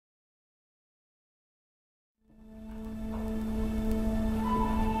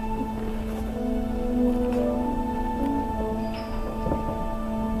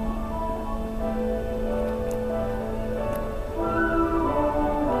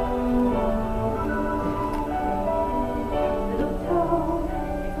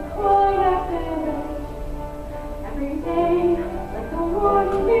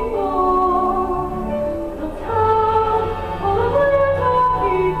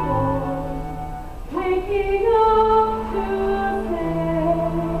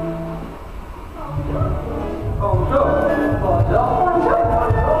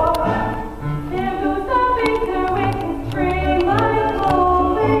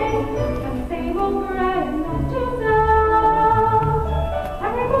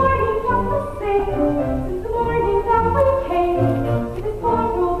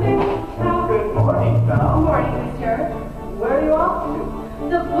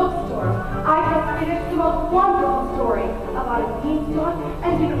storm. I just finished the most wonderful story about a beanstalk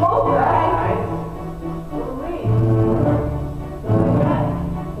and an ogre and... Wait.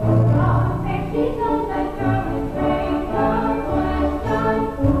 If she knows that girl is brave, come question.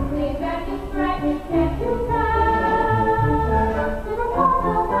 Lean back and stretch, can't you tell? To the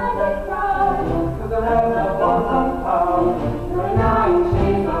bottom and it grows. To the left of bottom pound. The night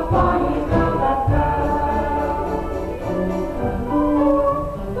she's a funny girl that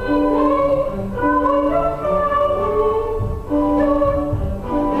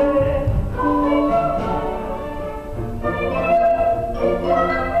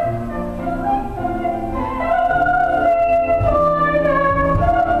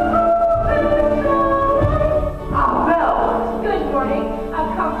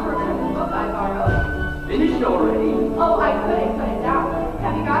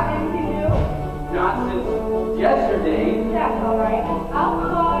yesterday. That's all right. I'll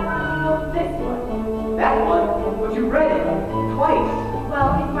borrow this one. That one? But you read it twice.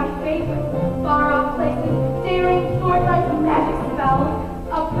 Well, it's my favorite. Far off places, daring, sword fights, magic spells,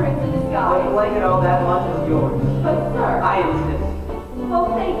 a prince in disguise. Well, you like it all that much, it's yours. But sir... I insist. Well,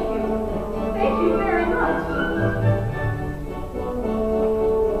 thank you. Thank you very much.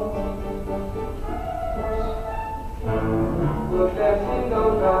 Look at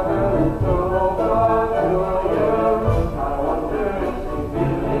single traveling so far to you. I wonder if she's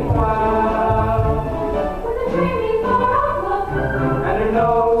feeling wild. With a dreamy far off look, And her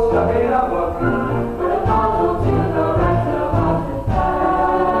nose stuck in a book. with a puzzle to the rest of us to tell.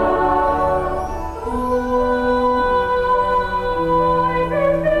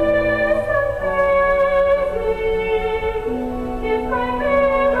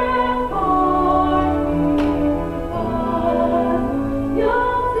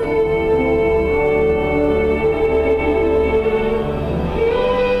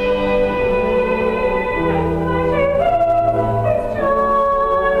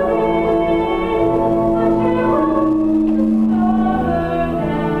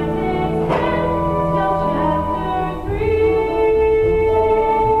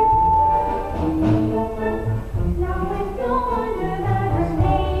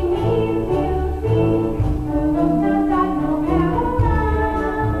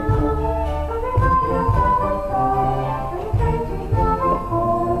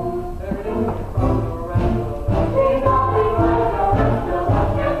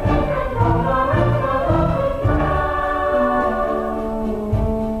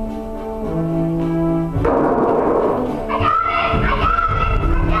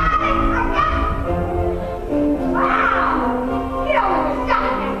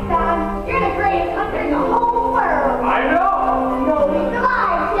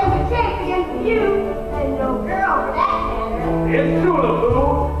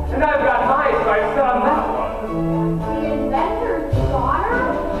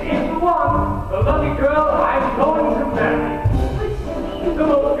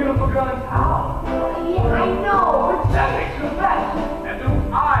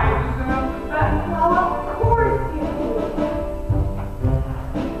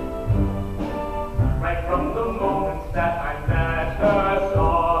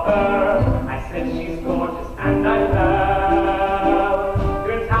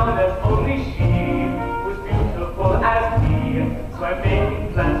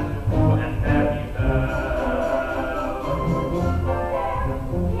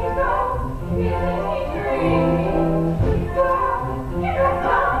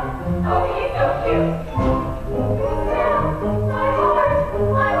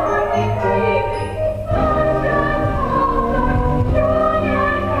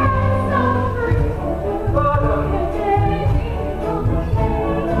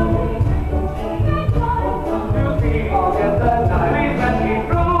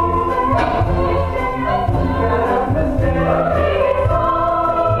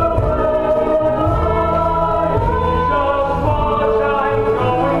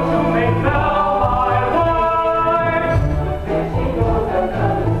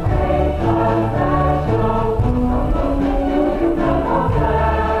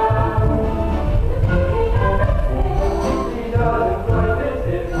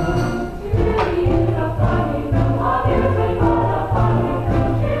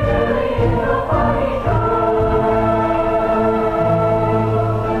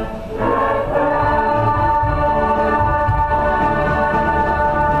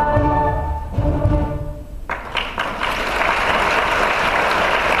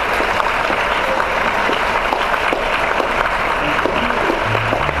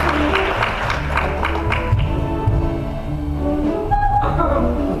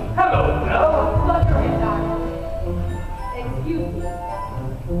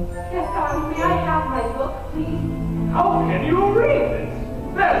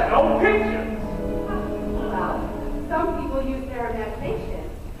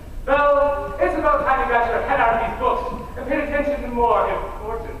 mention more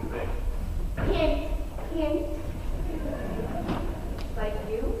important things. Hint. Like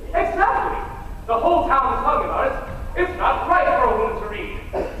you? Exactly! The whole town is talking about it. It's not right for a woman to read.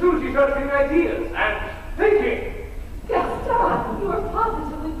 Soon she starts getting ideas and thinking. Gaston, you are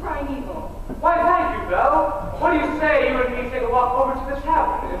positively primeval. Why, thank you, Belle. What do you say you and me take a walk over to the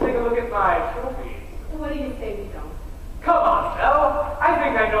tavern and take a look at my trophies? What do you say we don't? Come on, Belle. I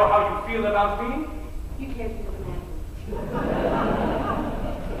think I know how you feel about me. You can't do the man.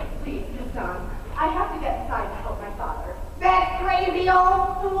 Please, Gaston, I have to get inside to help my father. That crazy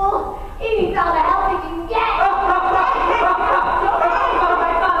old fool! He needs all the help he can get!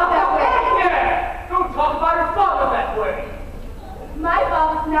 Yeah! Don't talk about her father that way! My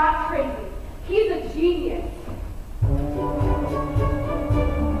father's not crazy. He's a genius.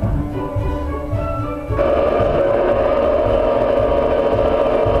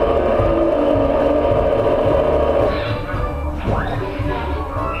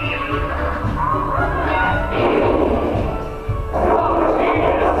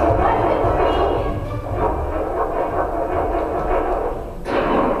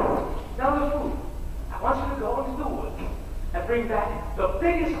 Bring back the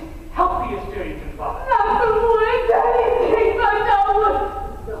biggest, healthiest deer you can find. Not the wood, Daddy! Take my wood!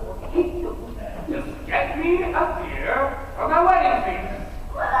 No, hate the wood. Just get me a deer for my wedding feast.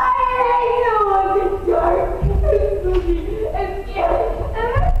 But I hate the wood. It's dark, and spooky, and scary, and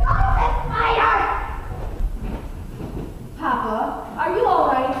there's lots of fire! Papa, are you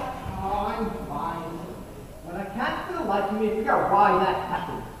alright? Oh, I'm fine. But I can't for the life of me figure out why that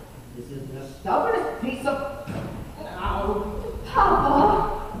happened. This is the stubbornest piece of... Ow. Papa!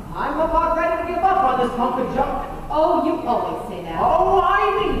 I'm about ready to give up on this hunk of junk. Oh, you always say that. Oh, I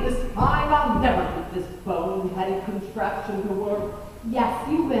mean, this time I'll never get this bone-headed contraption to work. Yes,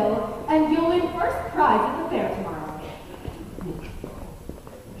 you will, and you'll win first prize at the fair tomorrow.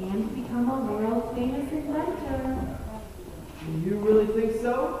 And become a world-famous inventor. You really think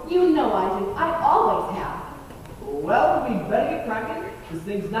so? You know I do. I always have. Well, we better get cracking. This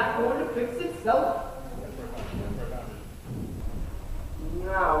thing's not going to fix itself.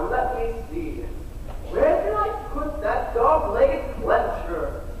 Now, let me see. Where can I put that dog-legged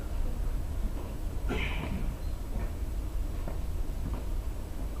clencher?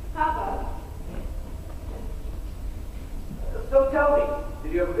 Papa. So tell me,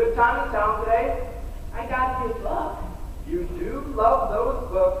 did you have a good time in town today? I got a new book. You do love those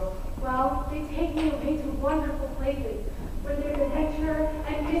books. Well, they take me away to wonderful places where there's adventure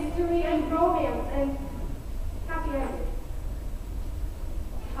and history and romance and happy endings.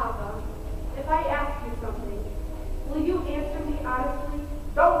 Papa, if I ask you something, will you answer me honestly?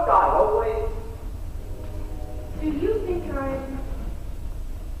 Don't I always? Do you think I'm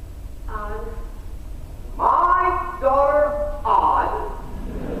odd? My daughter, odd?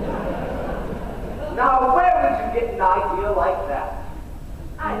 Now, where did you get an idea like that?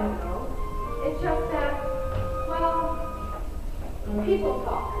 I don't know. It's just that, well, people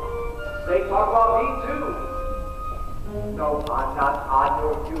talk. They talk about me too. No, I'm not odd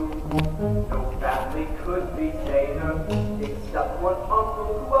or you. No family could be saner, except one uncle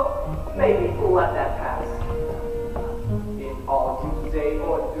who, well, maybe let that pass. In all you say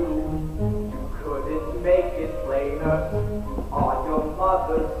or do, you couldn't make it plainer. You are your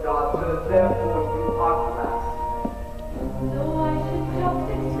mother's daughter, therefore you are class. So I should just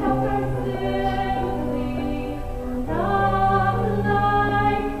accept her simply, not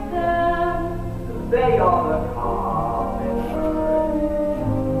like them. They are the common herd,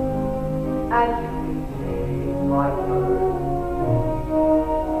 and you can take my word.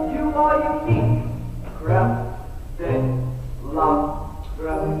 You are unique, crafted, love,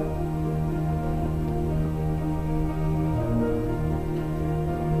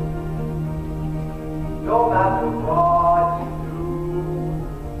 no matter what you do,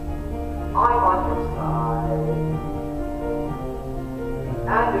 I'm on your side.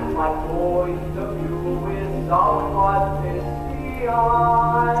 And if my point of view is somewhat misty-eyed,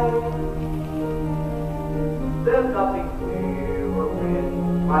 there's nothing clearer in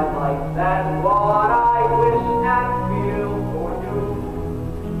my life than what I wish and feel for you.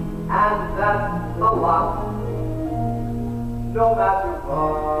 And that's a lot, no matter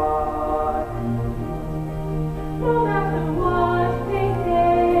what. No matter what they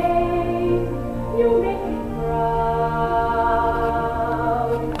say, you make me proud.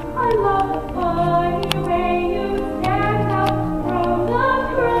 I love the funny way you stand out from the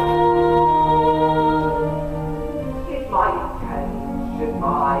crowd. It's my intention,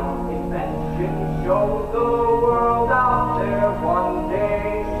 my invention, show the world out there one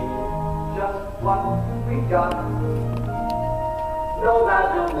day just what we got. no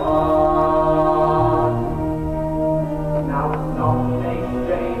matter what. Now some may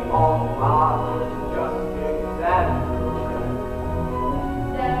say all fathers just exaggerate.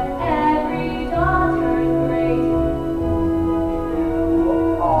 That every daughter's great.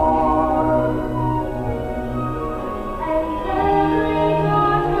 You are. And every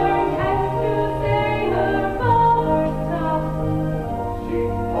daughter tends to say her father's tough. She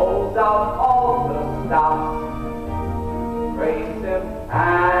pulls out all the stops, praise him,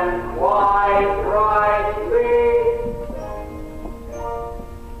 and quite rightly.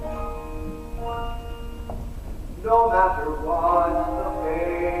 No matter what the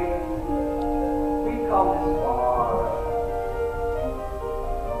pain, we've come this far.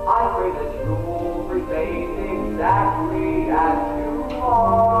 I pray that you'll remain exactly as you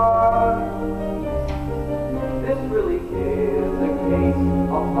are. This really is a case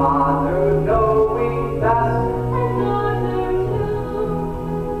of father knowing best. And daughter too.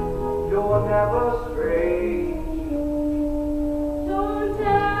 You're never strange. Don't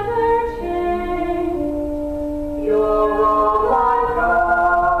ever change. You're all like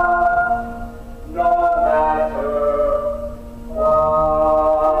us, no matter what.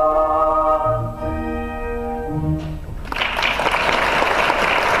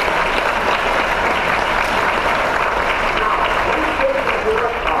 Now, please take a look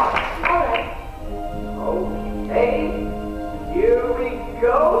at us. All right. Okay, here we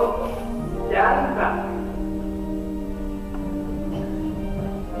go. Stand back.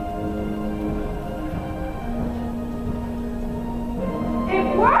 It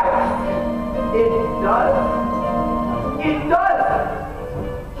works! It does. It does.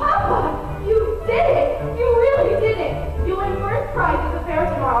 Papa, you did it! You really did it! You win first prize at the fair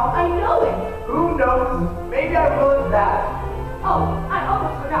tomorrow. I know it! Who knows? Maybe I will at that. Oh, I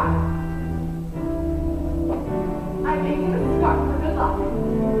almost forgot. I'm making a scarf for good luck.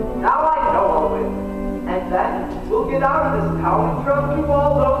 Now I know I'll win. And then we'll get out of this town and travel to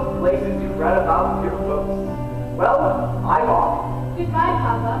all those places you've read about in your books. Well, I'm off. Goodbye,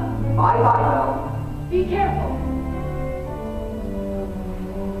 Papa. Bye-bye, Belle. Be careful.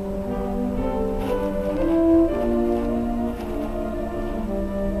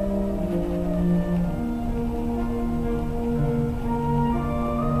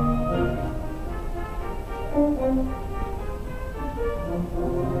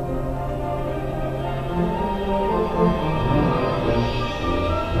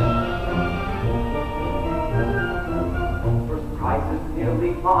 First prize is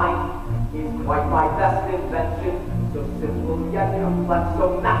nearly mine. He's quite my best invention. So simple yet complex, so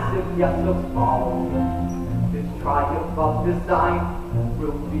massive yet so small. This triumph of design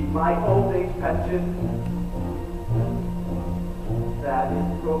will be my old age pension. That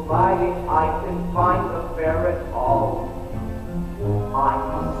is providing I can find a fair at all. I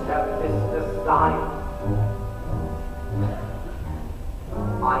must have missed a sign.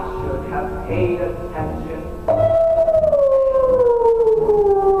 I should have paid attention.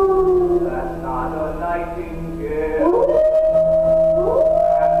 That's not a nightingale.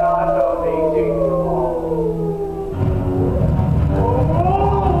 And not a mating call.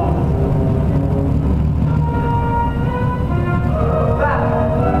 Back!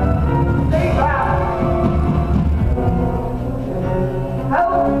 Stay back!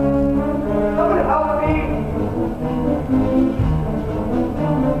 Help! Someone help me!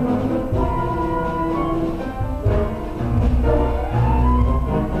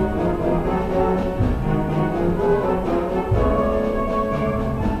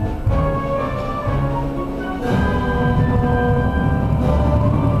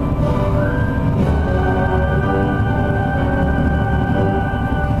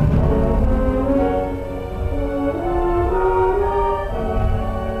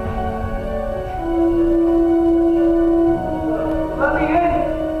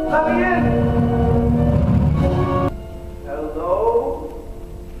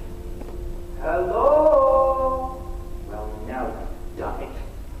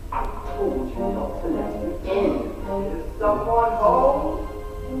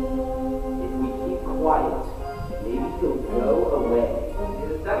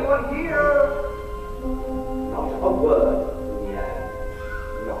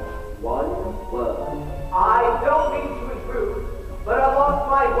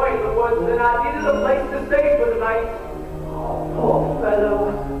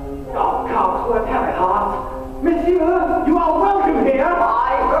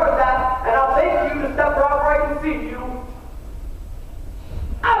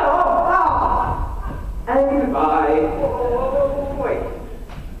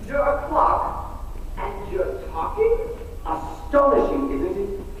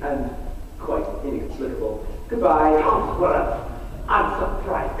 Goodbye. Cogsworth, I'm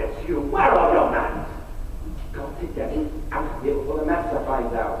surprised at you. Where are your men? We've got to get him out of here before the master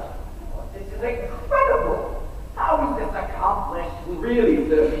finds out. Oh, this is incredible. How is this accomplished? Really,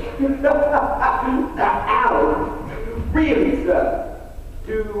 sir? Al, really, sir?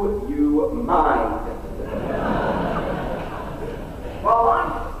 Do you mind? Well,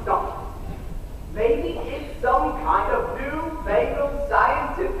 I'm stumped. Maybe it's some kind of new fatal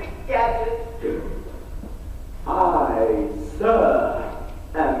scientific gadget. I, sir,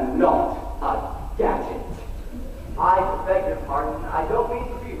 am not a gadget. I beg your pardon. I don't mean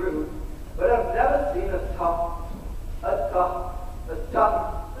to be rude, but I've never seen a tough.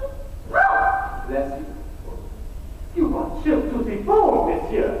 Bless you. You are chill to the bone,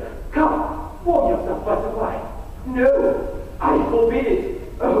 monsieur. Come, warm yourself by the fire. No, I forbid it.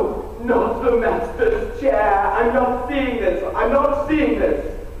 Oh, not the master's chair. I'm not seeing this. I'm not seeing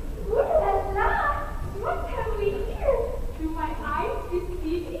this. Ooh la la! What can we hear? Do my eyes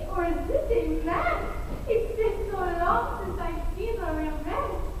deceive me, or is this a man? It's been so long since I've seen a real man.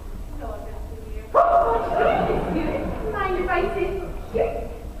 No, that's weird. Oh, sure, monsieur. Mind if I sit here?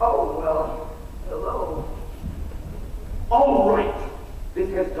 Oh, well, hello. All right. This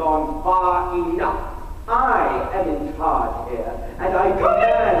has gone far enough. I am in charge here, and I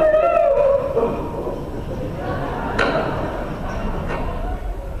command.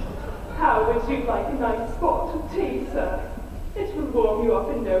 How would you like a nice spot of tea, sir? It will warm you up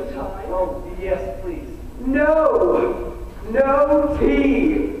in no time. Oh, yes, please. No! No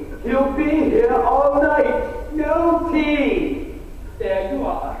tea! He'll be here all night! No tea! There you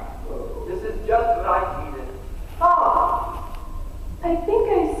are. This is just what I needed. Ah! I think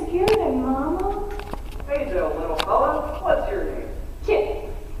I scared him, Mama. Hey there, little fella. What's your name? Kit.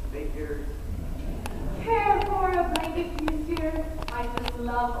 Figures. Care for a blanket, monsieur. I just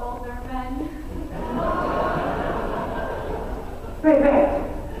love older men. Baby,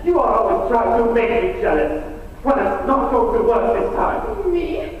 you are always trying to make me jealous. Well, it's not going to work this time. Me?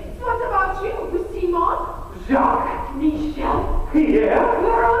 What about you, Simon? Jacques! Michel? Here?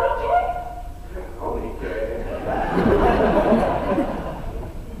 Veronica?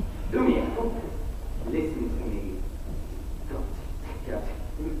 Lumiere, listen to me. Don't get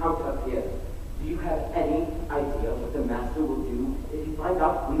out of here. Do you have any idea what the master will do if he finds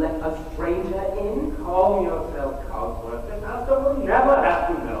out we let a stranger in? Calm yourself, Cogsworth. The master will never have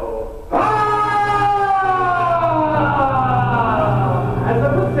to know. As I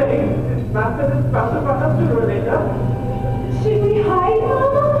was saying, this master is bound to run up sooner or later. Should we hide,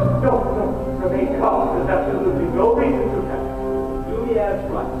 Mama? No, remain calm. There's absolutely no reason to that. Lumiere's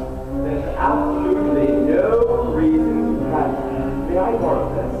right. There's absolutely no reason to panic. May I borrow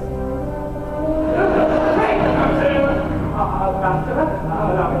this? Master,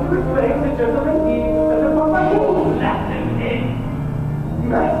 allow me to explain. The gentleman needs to set upon my rules. Let him in.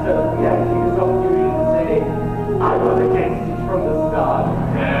 Master, the acting is all duty to say. I was against it from the start.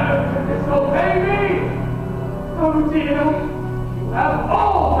 Dare to disobey me! Oh dear, you have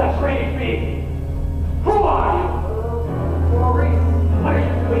all betrayed me. Who are you? Maurice, what are you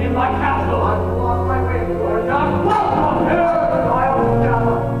doing in my castle? I've lost my way. You are not welcome here. I'll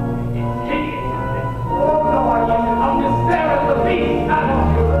never. It's hideous, isn't it? Oh no, I want to come to stare at the beast, haven't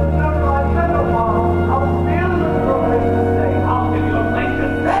you? No, I never want. I'll steal the place to stay. I'll give you a place to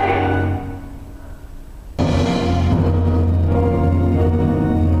stay.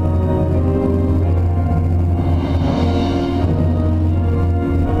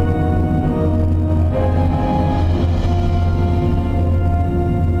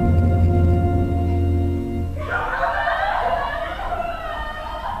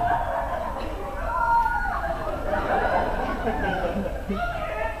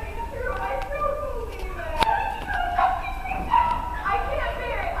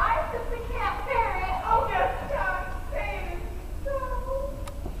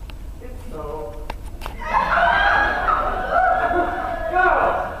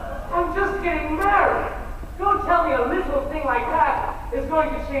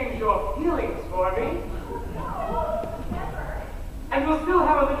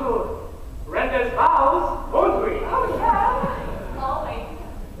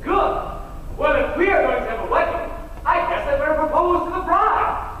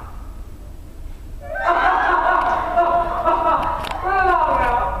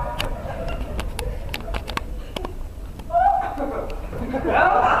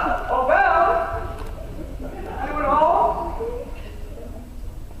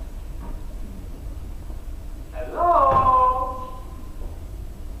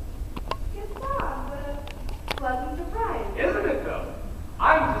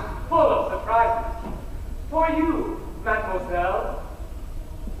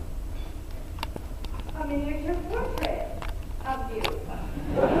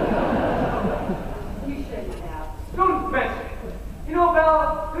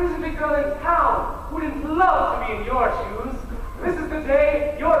 There's a big girl in town who would love to be in your shoes. This is the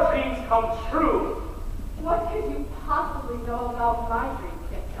day your dreams come true. What could you possibly know about my dream,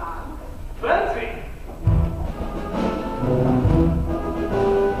 Kit John? Plenty.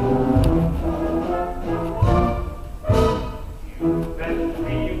 You've been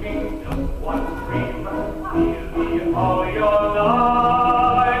dreaming just one dream, nearly all your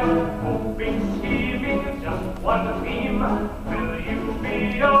life. Hoping, scheming, just one theme. Will you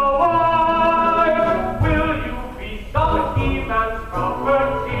be a wife? Will you be some he-man's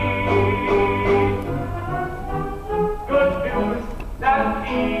property? Good news that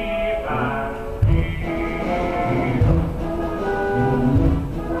he-man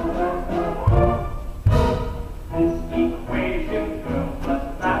this equation, girl plus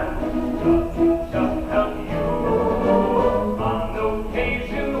man, doesn't just help you. On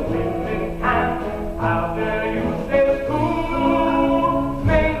occasion, women can have their uses too,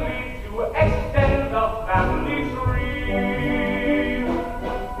 mainly to extend the family tree.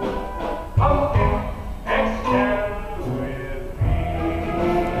 Pumpkin, extend with me.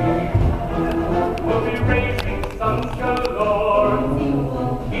 We'll be raising sons galore,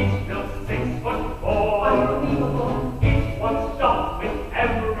 each built 6'4". Each one stuffed with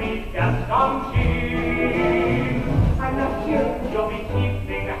every Gaston cheese. I'm not here. You'll be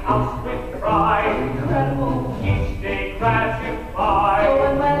keeping house with pride. Incredible. Each day gratified So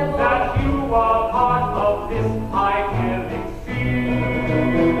unwettable. that you are part of this idyllic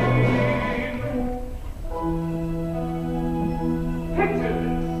scene. Picture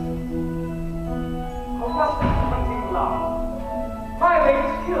this. A rustic hunting lodge. My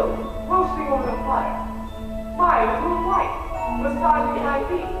lady's killed, roasting over the fire. My little wife massaging my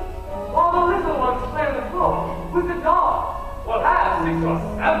feet, while the little ones play on the floor with the dog. We'll have 6 or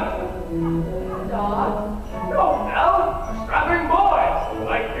 7. Dog. No, Nell, strapping boys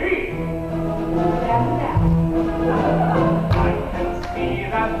like me. I can see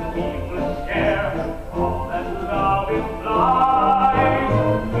that we will share all that love implies.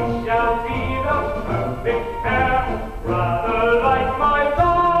 We shall be the perfect pair, rather like my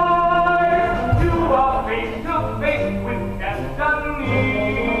thighs. You are face to face with destiny.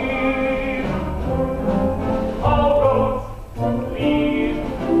 All roads lead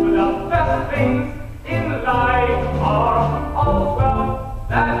to the best things in life are all well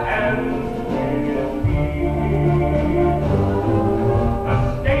that ends with me.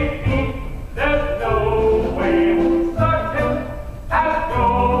 Escape me, there's no way, certain as no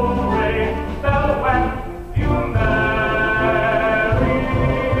ray fell when you married.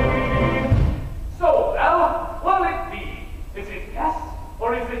 So, Belle, what'll it be? Is it yes, or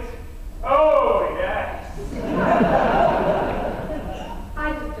is it, oh yes?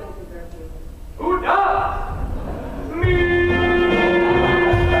 I just don't deserve you. Who does? Me!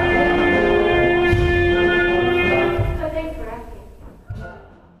 So thanks for asking.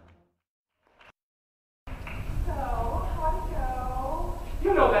 So, how'd it go?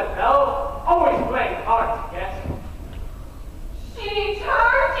 You know that Belle, always playing hard to get. She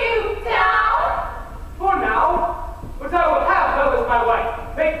turned you down? For now, but I will have Belle as my wife.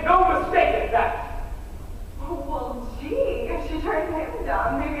 Make no mistake of that. Oh, well, gee, if she turned him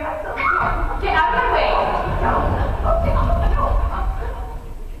down, maybe I still Get out of my way!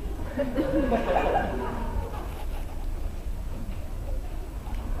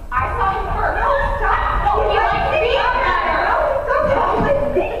 I saw him first. No, stop! No, he likes me better! No, stop!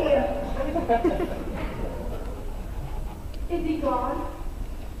 Is he gone?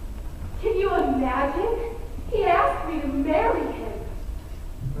 Can you imagine? He asked me to marry him.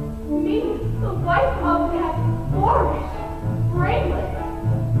 Me, the wife of that boorish, brainless.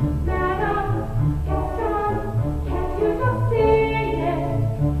 Madam, Gaston, can't you just see it?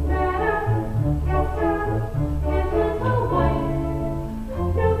 Madam, Gaston, his little wife.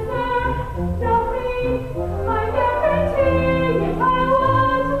 No, sir, no, me, I guarantee if I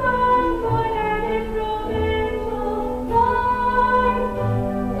was one good at his provincial life.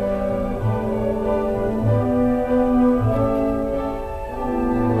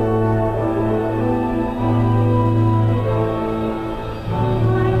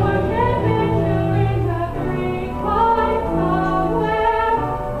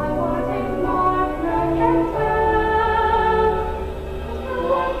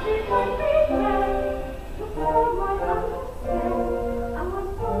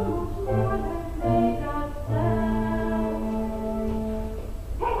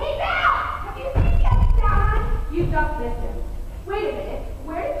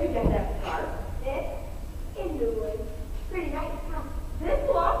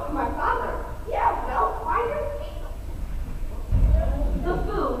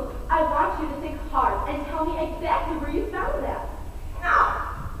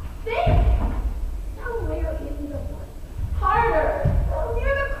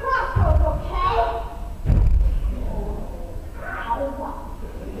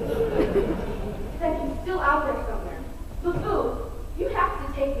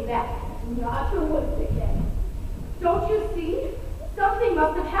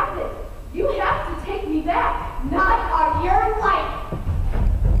 happened. You have to take me back. Not on your life.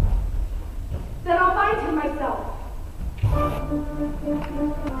 Then I'll find him myself.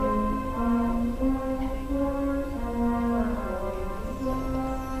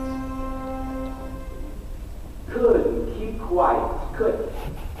 Couldn't keep quiet, could we?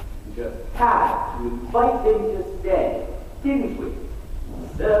 Just had to invite him to stay, didn't we?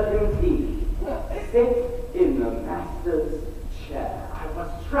 Serve him tea. Sit in the master's chair. I was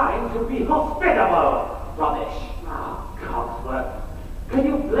trying to be hospitable. Rubbish. Ah, Cogsworth. Can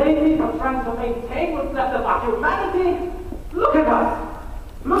you blame me for trying to maintain what's left of our humanity? Look at us.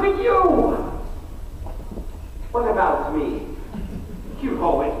 Look at you. What about me? You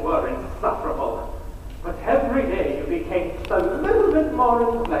always were insufferable. But every day you became just a little bit more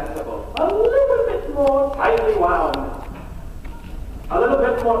inflexible, a little bit more tightly wound, a little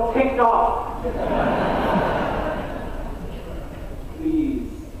bit more ticked off. Please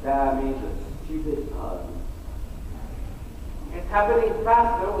spare me the stupid pun. It's happening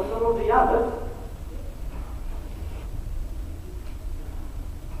faster with some of the others.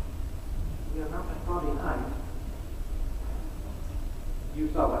 We are not that far behind. You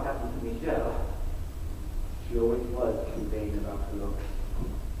saw what happened to Michelle. She always was too vain about her looks.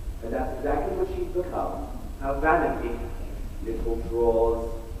 And that's exactly what she's become. A vanity. Little drawers,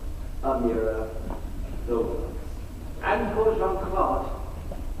 a mirror, the works. And poor Jean-Claude.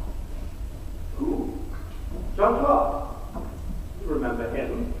 Who? Jean-Claude. You remember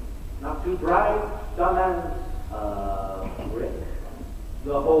him. Not too bright, dumb and... Brick.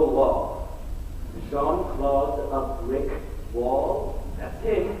 The whole wall. Jean-Claude, a brick wall? That's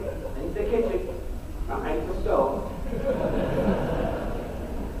him. In the kitchen. Behind the stove.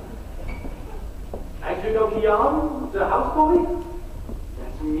 And you know Guillaume, the houseboy?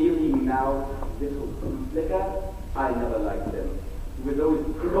 That mealy-mouthed little bootlicker? I never liked him. He was always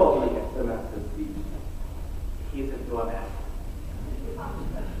groveling at the master's feet. He's a doormat.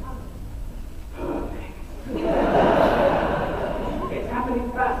 Perfect. It's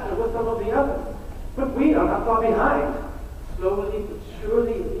happening faster with some of the others. But we are not far behind. Slowly but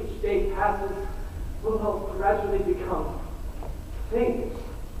surely, as each day passes, we'll all gradually become things.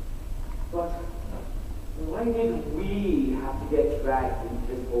 But why did we have to get dragged into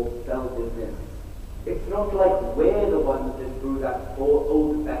this whole spell business? It's not like we're the ones that threw that poor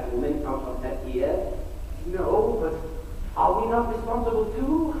old fat woman out on her ear. No, but are we not responsible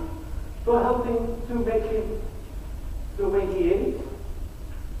too for helping to make him the way he is?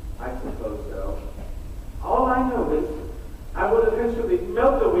 I suppose so. All I know is I will eventually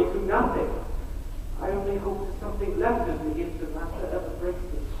melt away to nothing. I only hope there's something left of me if the master ever breaks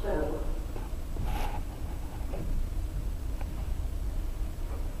the spell.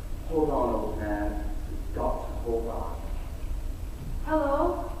 Hold on, old man. You've got to hold on.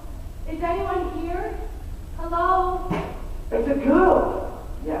 Hello? Is anyone here? Hello? It's a girl!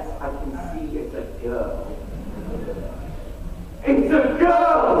 Yes, I can see it's a girl. It's a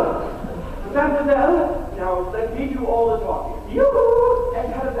girl! Mademoiselle, now let me do all the talking. You, as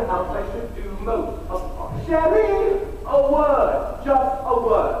head of the house, I should do most of the talking. Sherry, a word, just a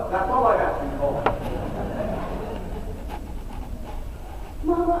word. That's all I'm asking for.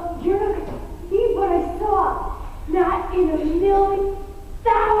 Mama, you're not going to believe what I saw. Not in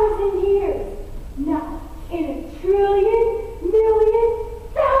 1,000,000 years. Not in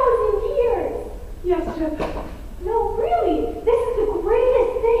 1,000,000,000,000 years. Yes, Chip. No, really, this is the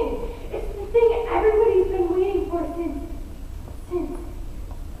greatest thing. It's the thing everybody's been waiting for since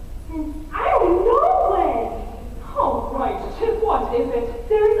I don't know when. Oh, right, Chip, what is it?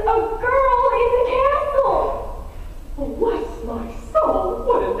 There's a girl in the castle. Oh, bless my soul,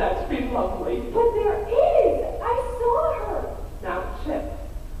 wouldn't that be lovely? But there is. I saw her. Now, Chip,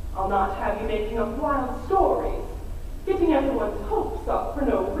 I'll not have you making up wild stories, getting everyone's hopes up for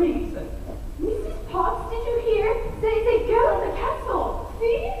no reason. Mrs. Potts, did you hear? There's a girl in the castle.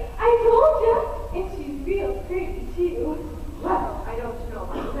 See? I told you. And she's real pretty, too. Well, I don't know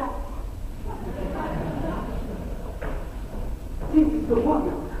about that. This is the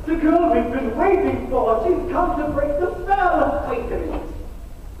one, the girl we've been waiting for. She's come to break the spell. Wait a minute.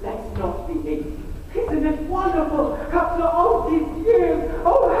 Let's not be hasty. Isn't it wonderful? After all these years,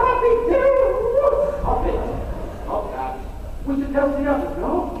 oh, happy days! Stop it. Stop that. We should tell the others,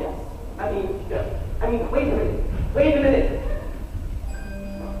 no? Yes. I mean, wait a minute. Wait a minute.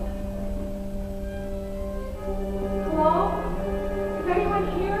 Hello? Is anyone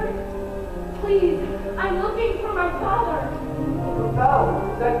here? Please, I'm looking for my father. Val,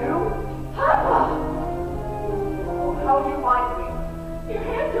 is that you? Papa! How do you find me? Your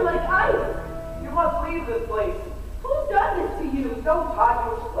hands are like ice. You must leave this place. Who's done this to you? There's no time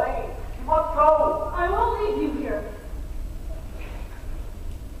to explain. You must go. I won't leave you here.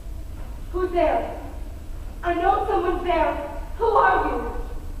 Who's there? I know someone's there. Who are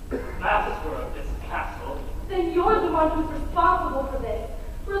you? Master of this castle. Then you're the one who's responsible for this.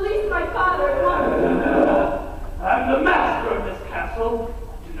 Release my father at once. I'm the master of this castle.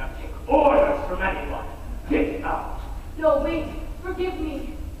 Do not take orders from anyone. Get out. No, wait. Forgive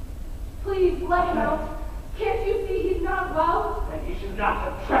me. Please, let him out. Can't you see he's not well? And he should not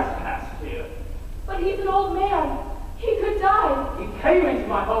have trespassed here. But he's an old man. He could die. He came into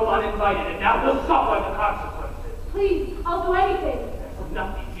my home uninvited, and now he'll suffer the consequences. Please, I'll do anything. There's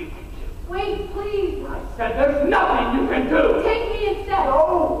nothing you can do. Wait, please. I said there's nothing you can do. Take me instead.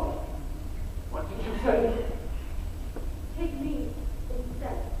 No. What did you say? Take me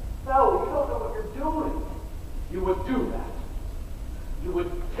instead. No, you don't know what you're doing. You would do that. You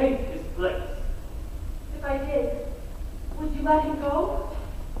would take his place. If I did, would you let him go?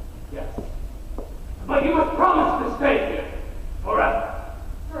 Yes. But you must promise to stay here. Forever.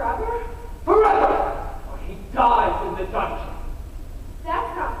 Forever? Forever! Or he dies in the dungeon.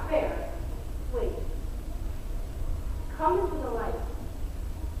 That's not fair. Wait. Come into the light.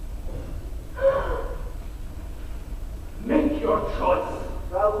 Make your choice.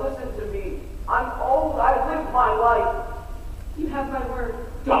 Well, listen to me. I'm old. I've lived my life. You have my word.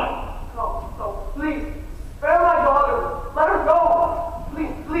 Done. No, no, please. Spare my daughter. Let her go.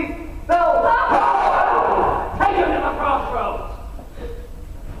 Please, please. No. Take him to the crossroads.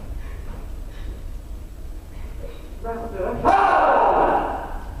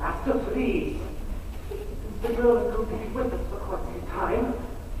 Master, please. The girl is going to be with us for quite some time.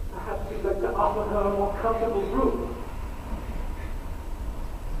 Perhaps you'd like to offer her a more comfortable room.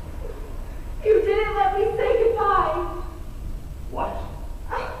 You didn't let me say goodbye. What?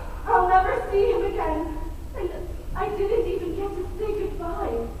 I'll never see him again. And I didn't even get to say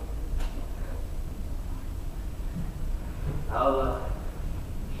goodbye. I'll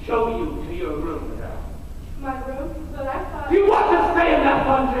show you to your room now. My room? But I thought... Do you want to stay in that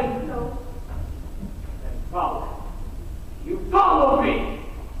dungeon? No. Then follow. You follow me!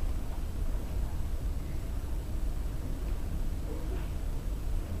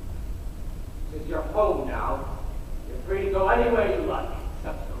 This is your home now. You're free to go anywhere you like,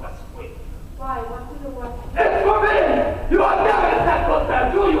 except the West Wing. Why? What's in the West? It's forbidden! You are never set foot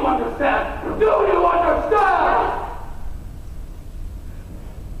there! Do you understand? Do you understand?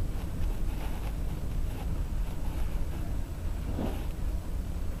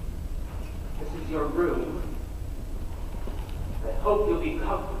 This is your room. I hope you'll be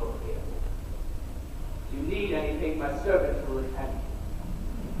comfortable here. If you need anything, my servants will attend you.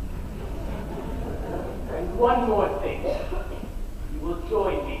 And one more thing. You will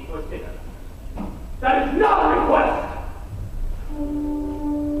join me for dinner. That is not a request!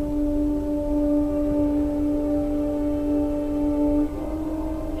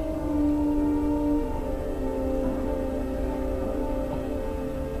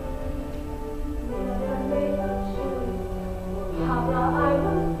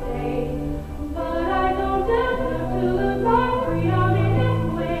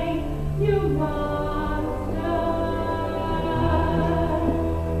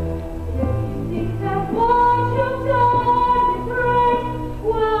 Think that what you've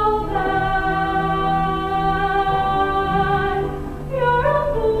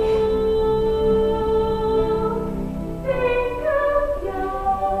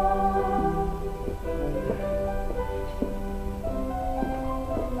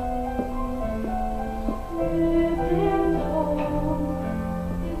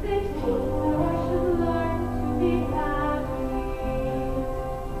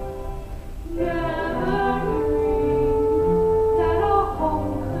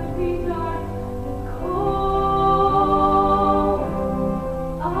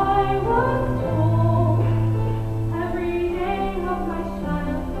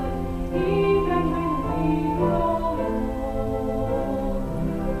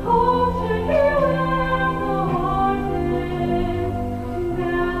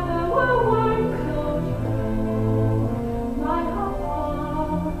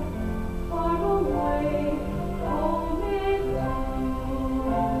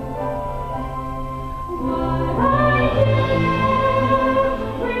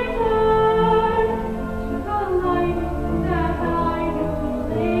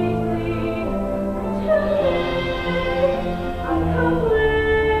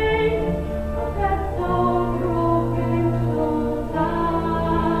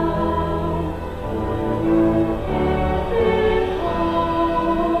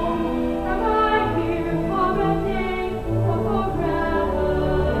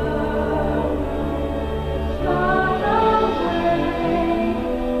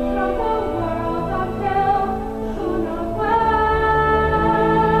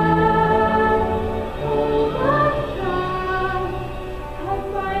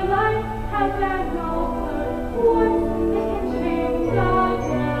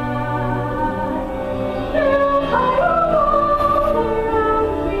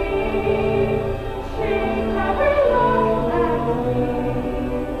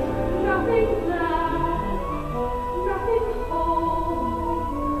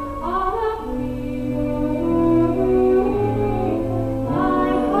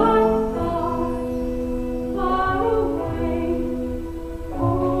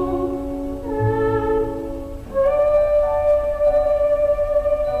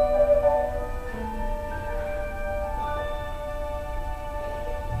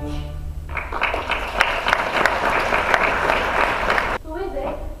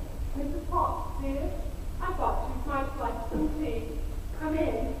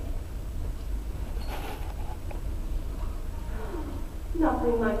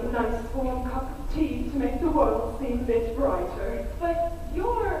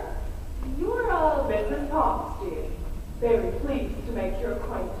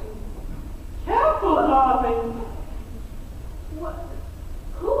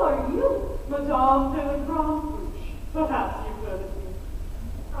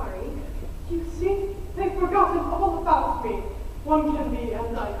One can be,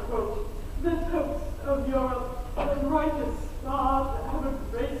 and I quote, the toast of Europe, the brightest star that ever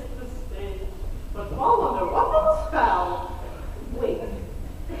graced the stage, but fall under what spell? Wait,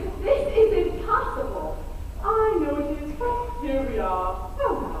 this is impossible. I know it is, but here we are.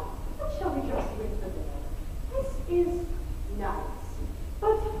 Oh no, what shall we just ring the bell? This is nice.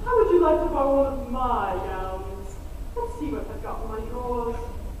 But how would you like to borrow one of my gowns? Let's see what I've got in my drawers.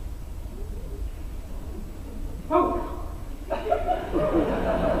 Oh!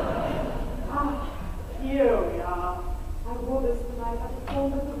 Ah, here we are. I wore this tonight at the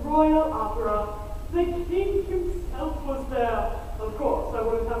performed at the Royal Opera. The King himself was there. Of course, I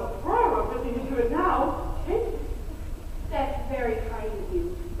wouldn't have a prayer of fitting into it now. Take it. That's very kind of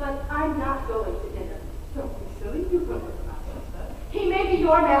you, but I'm not going to dinner. Don't be silly. You go with the master said. He may be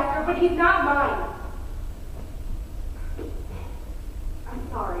your master, but he's not mine. I'm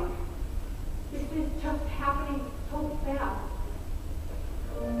sorry. This is just happening so fast.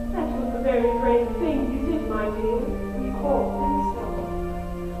 That was a very great thing you did, my dear. We all think so.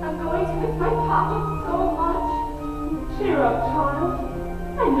 I'm going to miss my papa so much. Cheer up, child.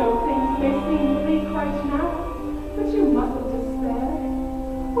 I know things may seem bleak right now, but you mustn't despair.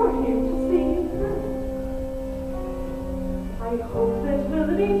 We're here to see you through. I hope that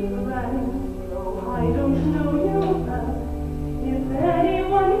we'll be friends, though I don't know you well. If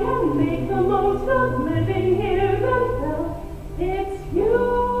anyone can make the most of living here, then well, it's you.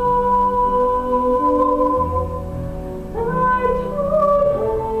 I don't know.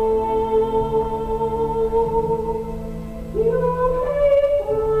 You may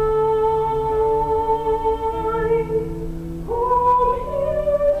find home is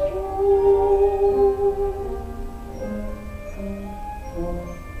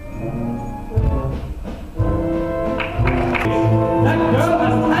That girl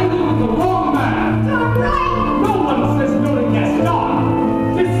has tangled with the wrong man. You're right! No one says no to Gaston.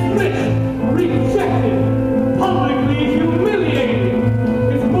 Dismissed, rejected, publicly humiliated.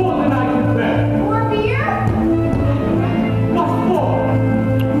 It's more than I can bear. More beer? What for?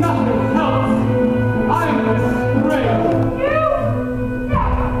 Nothing helps. I'm disgraced. You?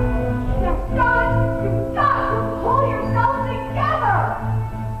 Never! You've got to pull yourself together!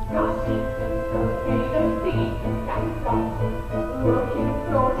 Gossip, so pay the fee, and stop working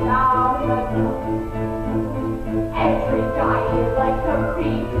so down the top. Every guy here likes to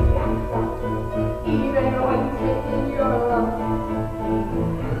be and stop, even when taking your love.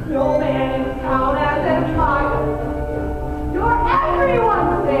 No man in town has admired. You're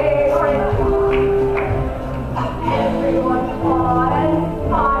everyone's favorite child. Everyone's fought and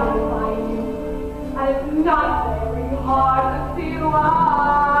inspired by you, and it's not very hard to see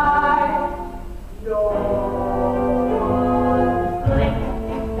why. No one's slick as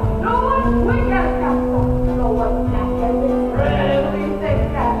Gaston. No one's quick as Gaston. No one's neck as incredibly thick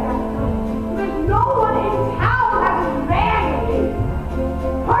as Gaston. There's no one in town as manly.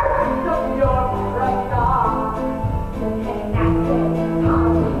 Perfect of your regard. And that's it,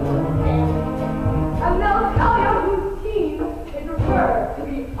 Hollywood man. And they'll tell you whose team they prefer to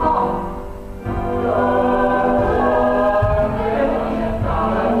be on.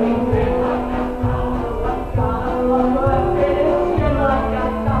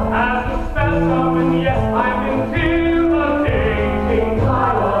 As a specimen, yes, I'm intimidating. I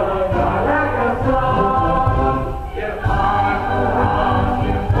wanna die like a song. If I'm around,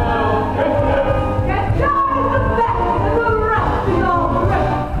 you will goodness. Get down the best and the rest is all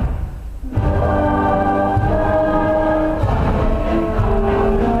right.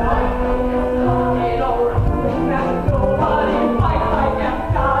 Ain't all right with that. Nobody fights like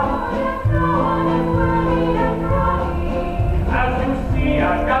Gaston. No one is worthy of running. As you see,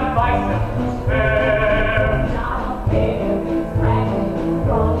 I've got license to spare. Not a bit of these ragged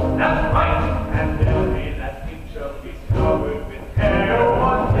strong. That's right, and there'll be that picture he's covered with hair. No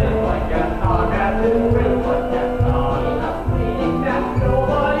one is like Gaston, and his friends like Gaston.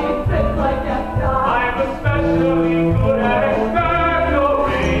 Nobody fits like Gaston. I'm especially good at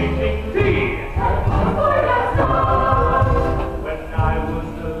expectorating tea. For Gaston. When I was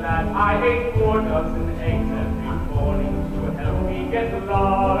a lad, I ate 4 dozen eggs every morning to help me get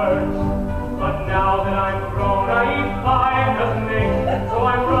large. But now that I'm grown, I eat 5 dozen eggs, so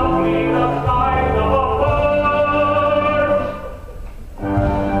I'm roughly the size of a bird.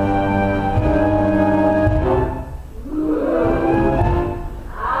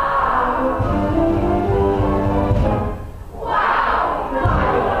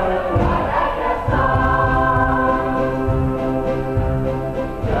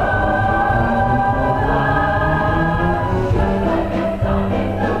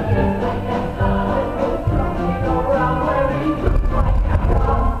 Around where we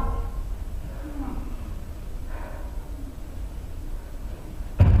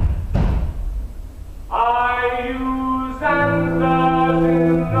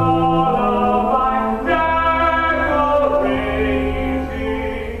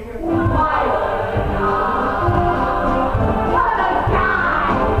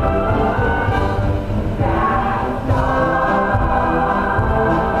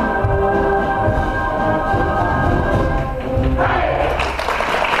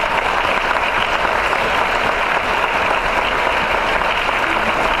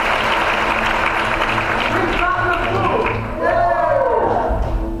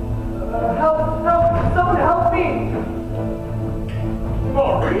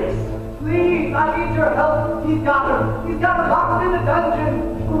He's got her. He's got her locked in a dungeon.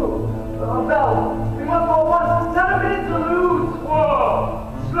 Ooh, a bell. We must go once. Not a minute to lose. Whoa!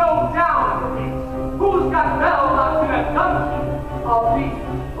 Slow down, beast. Who's got Belle locked in a dungeon? A beast.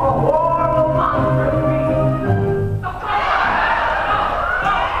 A horrible, monstrous beast.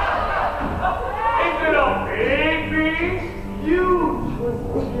 Is it a big beast? Huge with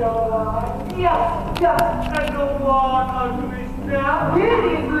yellow eyes. Yes, yes. And the long, ugly snout.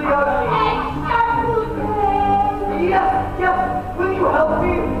 Hideously ugly. Yes, yes. Will you help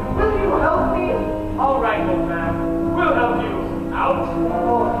me? Will you help me? All right, old man. We'll help you out.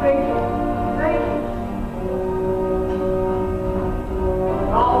 Oh, thank you. Thank you.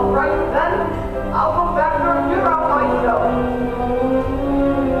 All right, then. I'll go back there and figure out myself.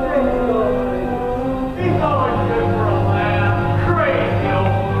 He's always good for a lamb. Crazy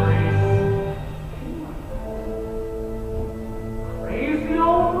old Maurice. Crazy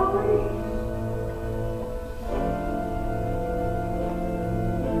old Maurice.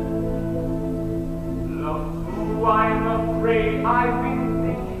 Look who I'm afraid I've been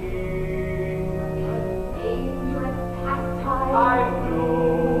thinking. Dangerous pastime. I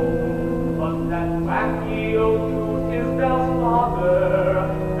know, but that wacky old goose is Belle's father,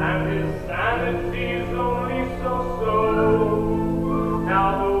 and his sanity's only so-so. Now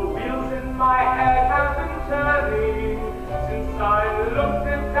the wheels in my head have been turning since I looked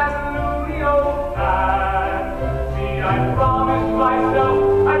at that loony old man. See, I promised myself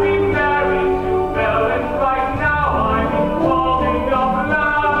I'd be married to Belle, and right now I'm falling of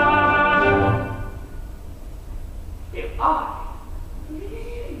land. If I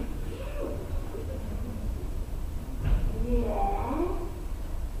Yeah.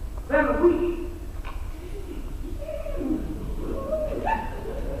 then we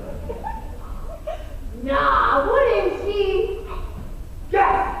Nah, wouldn't she?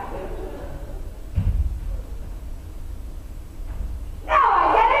 yes. Now I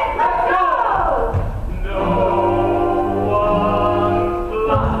get it. Let's go. No one's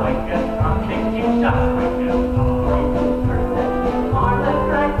lost like this. I'm thinking just like this. Marvelous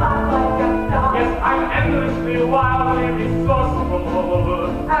like fun like a star. Yes, I'm endlessly wildly resourceful.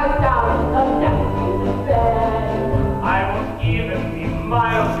 Out down of destiny bed. I won't even be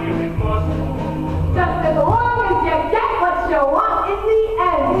mildly remorseful. Just as long as you get what you want in the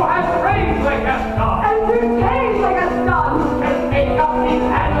end. Who has praised like a star? Entertained like a star. And take up these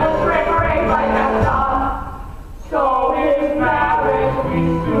endless riffering like a star. So is marriage, we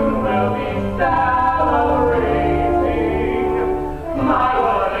soon will be celebrating. My,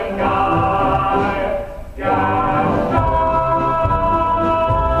 what a guy, Gaston.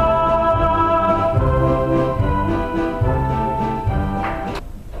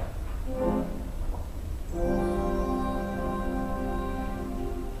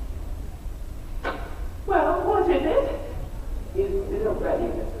 Well, what is it? Is dinner ready,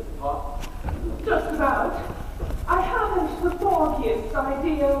 Mrs. Potts? Just about. I haven't the foggiest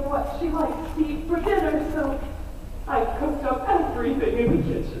idea what she likes to eat for dinner, so I cooked up everything in the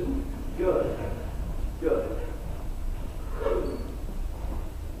kitchen. Good. Good.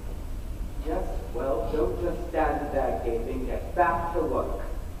 Yes, well, don't just stand there gaping. Get back to work.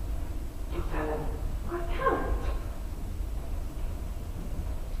 Lieutenant, I can't.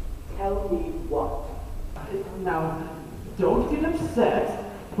 tell me what? Now, don't get upset,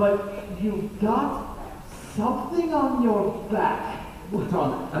 but you've got something on your back. What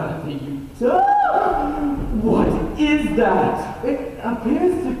on earth are you doing? What is that? It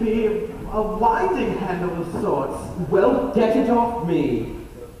appears to be a winding handle of sorts. Well, get it off me.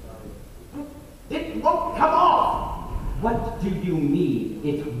 It won't come off! What do you mean,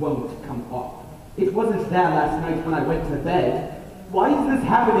 it won't come off? It wasn't there last night when I went to bed. Why is this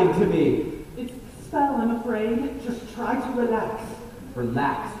happening to me? It's a spell, I'm afraid. Just try to relax.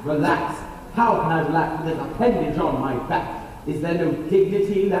 Relax, relax. How can I relax with this appendage on my back? Is there no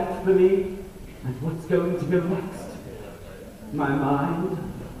dignity left for me? And what's going to go next? My mind?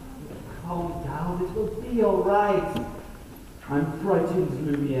 Calm down, it will be all right. I'm frightened,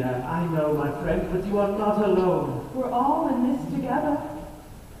 Lumiere. I know, my friend, but you are not alone. We're all in this together.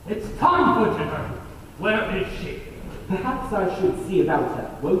 It's time for dinner. Where is she? Perhaps I should see about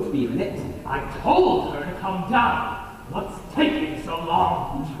her. Won't be a minute. I told her to come down. What's taking so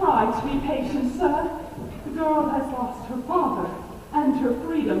long? Try to be patient, sir. The girl has lost her father and her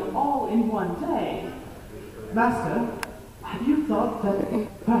freedom all in one day. Master, have you thought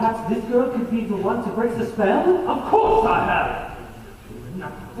that perhaps this girl could be the one to break the spell? Of course I have. You're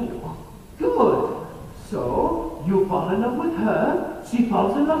not a fool. Good. So, you fall in love with her, she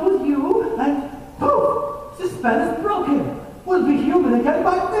falls in love with you, and poof! The spell is broken. We'll be human again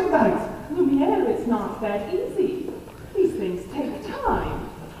by midnight. Lumiere, it's not that easy. These things take time.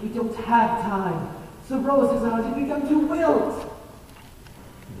 We don't have time. Sir Rose has already begun to wilt.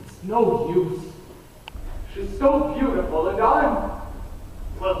 It's no use. She's so beautiful, and I'm...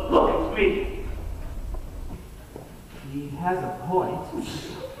 Well, look at me. He has a point.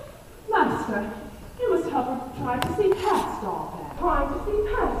 Master, you must help her try to see past all that. Try to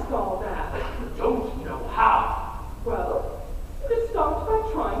see past all that. I don't know how. Well, you could start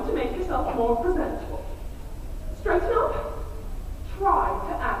by trying to make yourself more presentable. Straighten up. Try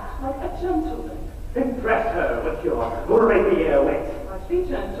to act like a gentleman. Impress her with your rapier wit. Let's be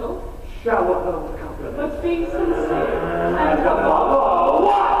gentle. Shower her with compliments. Let's be sincere. And above all,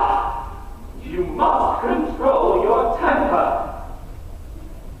 what? You must control your temper.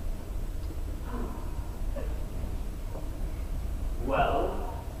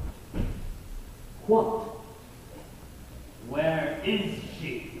 Well, What? where is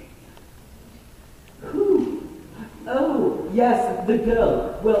she? Who? Oh, yes, the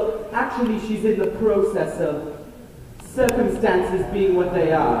girl. Well, actually, she's in the process of circumstances being what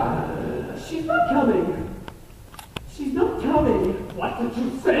they are. She's not coming. She's not coming. What did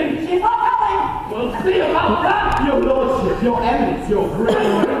you say? She's not coming! We'll see about that! Your lordship, your eminence, your grace.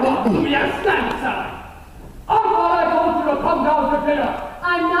 Lumiere, stand aside! I thought I told you to come down to dinner!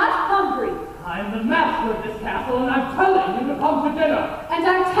 I'm not hungry. I'm the master of this castle, and I'm telling you to come to dinner! And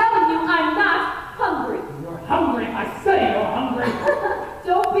I'm telling you I'm not hungry. You're hungry, I say you're hungry!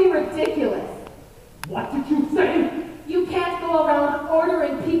 Don't be ridiculous. What did you say? You can't go around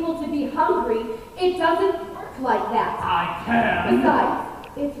ordering people to be hungry. It doesn't work like that. I can! Besides,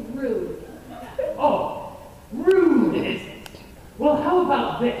 it's rude. Oh, rude, is it? Well, how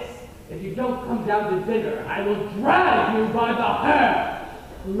about this? If you don't come down to dinner, I will drag you by the hair!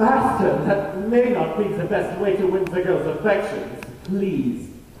 Master, that may not be the best way to win the girl's affections. Please,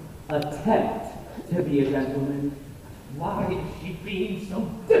 attempt to be a gentleman. Why is she being so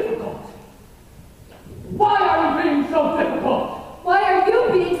difficult? Why are you being so difficult? Why are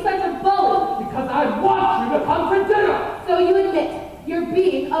you being such a bully? Because I want you to come to dinner! So you admit you're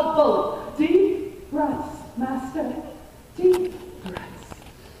being a bully. Deep breaths, Master. Deep breaths.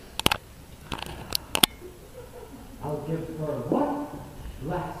 I'll give her one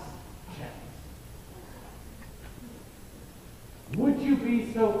last chance. Would you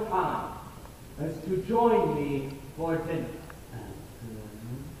be so kind as to join me for dinner?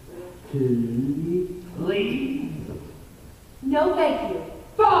 Please? No, thank you.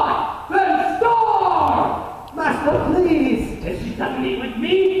 Fine! Then starve! Master, please! If she doesn't eat with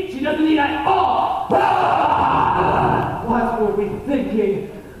me, she doesn't eat at all! Ah! What were we thinking?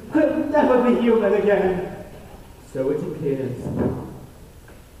 We'll never be human again. So it appears.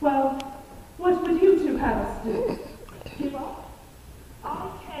 Well, what would you two have us do? Give up?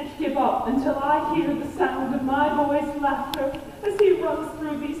 I can't give up until I hear the sound of my boy's laughter as he runs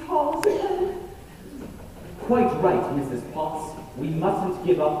through these halls again. Quite right, Mrs. Potts. We mustn't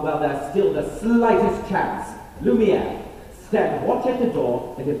give up while there's still the slightest chance. Lumiere, stand watch at the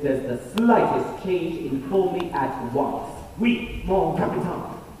door, and if there's the slightest change, inform me at once. Oui, Mon Capitan.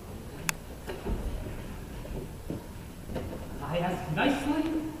 I asked nicely,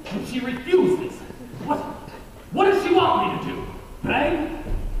 and she refuses. What does she want me to do? Beg?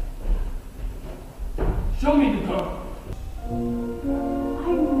 Show me the girl.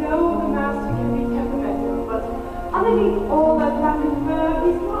 I know the master can be temperamental, but underneath all that rapid verve,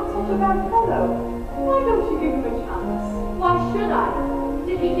 he's not such a bad fellow. Why don't you give him a chance? Why should I?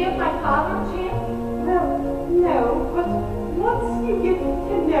 Did he give my father a chance? Well, no, but once you get to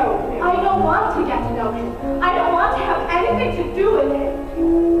know him... I don't want to get to know him. I don't want to have anything to do with him.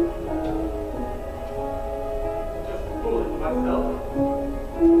 Just fooling myself.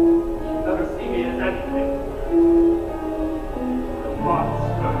 She'll never see me as anything. A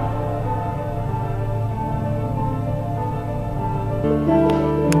monster.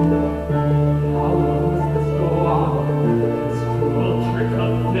 How long must this go on? This cruel trick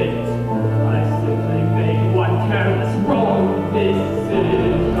of fate. I simply made one careless wrong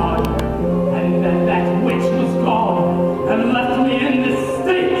decision, and then that witch was gone and left me in this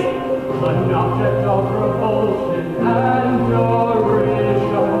state, an object of revulsion and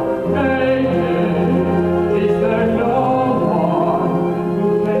derision. Hey, is there no one who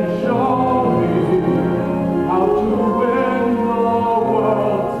can show me how to win the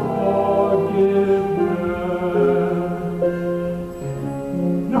world's forgiveness?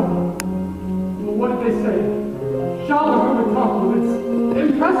 No. Well, what did they say? Shower her with compliments.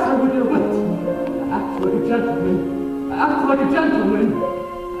 Impress her with your wit. Act like a gentleman. Act like a gentleman.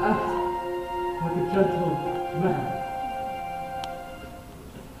 Act like a gentleman.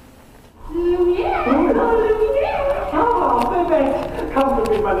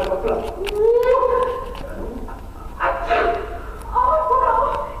 you, my little fluff. Oh no,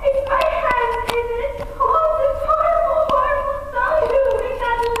 it's my hand, is it? Oh, this horrible, horrible son who did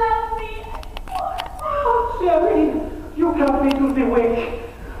not love me anymore. Oh, Jerry, you can't be too weak.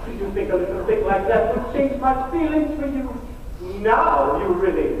 Did you think a little thing like that would change my feelings for you? Now you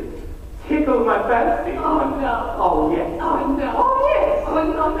really tickle my fancy. Oh no. Oh yes. Oh no. Oh yes. Oh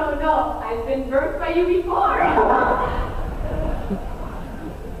no, no, no. I've been burnt by you before.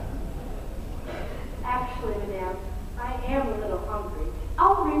 Actually, madame, I am a little hungry.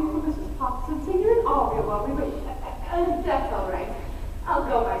 I'll ring for Mrs. Potson Senior and I'll be while we wait. That's all right. I'll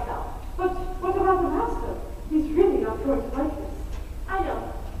go myself. But what about the master? He's really not going to like this. I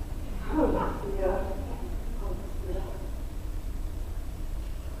know. Oh dear.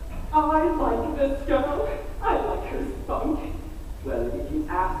 I like this girl. I like her spunk. Well, if you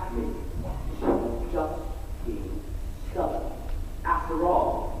ask me, she's just being stubborn. After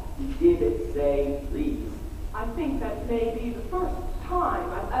all, he did say please. I think that may be the first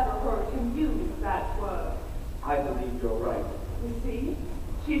time I've ever heard him use that word. I believe you're right. You see,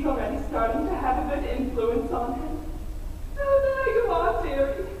 she's already starting to have a good influence on him. Oh, there you are,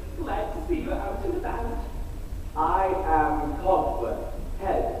 dearie. Glad to see you out and about. I am Cogsworth,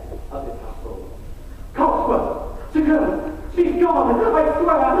 head of this household. Cogsworth! Secure! She's gone! I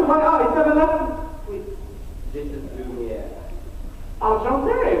swear, my eyes never left me. Wait, this is Lumiere.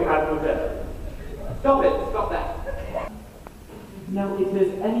 Enchanté, mademoiselle. Stop it! Stop that! Now, if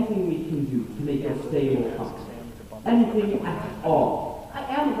there's anything we can do to make your stay more comfortable, anything at all, I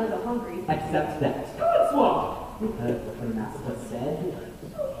am a little hungry. except that. What's what? You heard what the master said.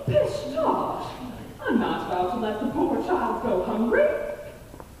 Pish Josh! I'm not about to let the poor child go hungry.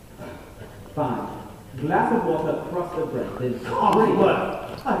 Fine. Glass of water, crust of bread, then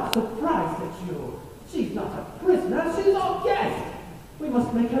Cogsworth, I'm surprised at you. She's not a prisoner, she's our guest. We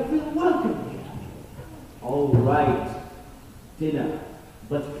must make her feel welcome here. All right. Dinner.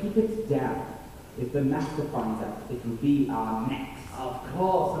 But keep it down. If the master finds out, it will be our necks. Of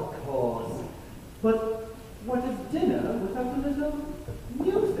course. But what is dinner without a little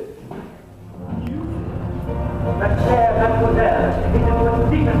music? That chair, mademoiselle, it is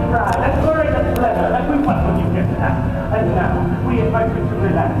with deepest pride and greatest pleasure that we welcome you here tonight. And now, we invite you to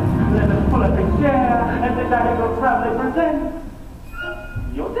relax. Let us pull up a chair and the dining room proudly presents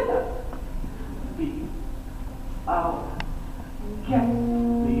your dinner. Please, our guest,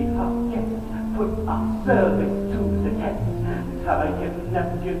 the hot guest, put our service to the test. Tie a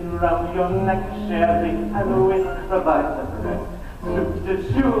napkin round your neck, share the Halloween, provide the bread. Soup de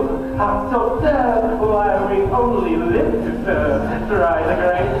jour, hot so serve, why we only live to serve. Try the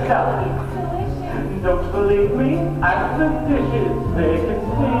great stuff. Don't believe me? Ask the dishes. They can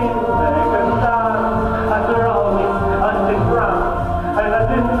sing, they can dance. After all, it's underground. And a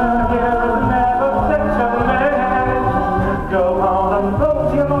dinner here is never such a mess. Go on and vote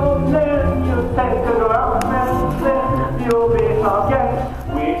your own name. You take a ground and then you'll be forget.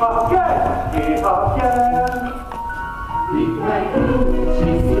 We forget. Be brave,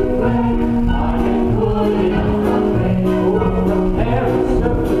 she's so brave. I can pull it on the way. Oh, the parents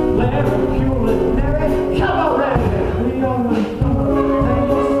of the flare of culinary cabaret. We only thought they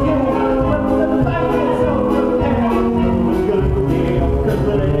were scared when the night is overhead. Who's gonna be up to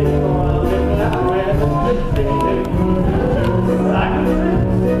the lake while in that weather? I can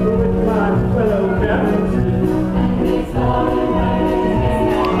sit with my fellow captains. And it's all in my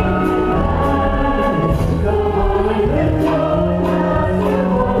Come on, let's go.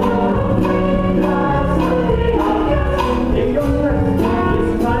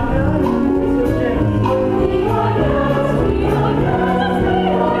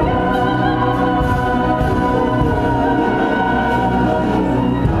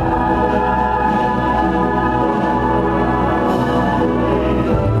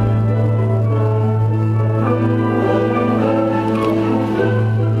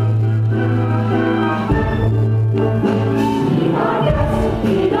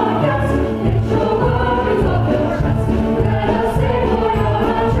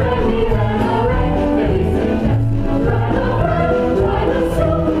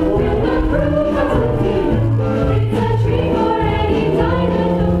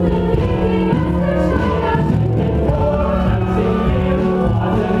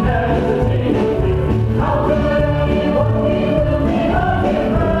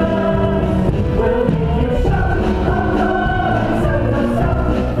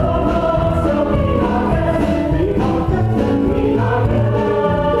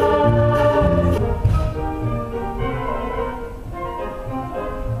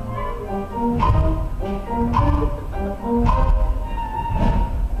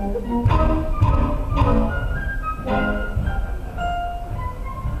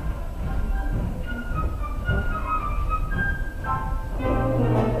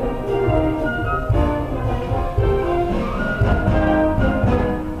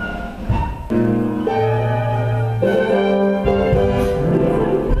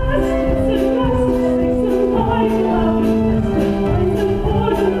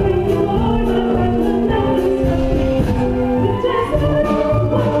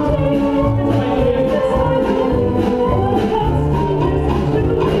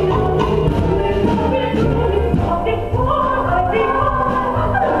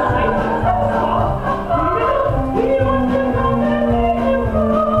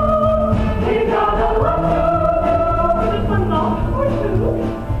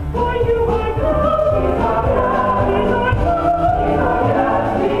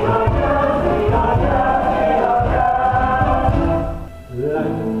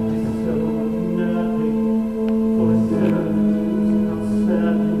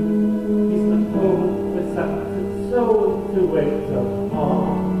 wait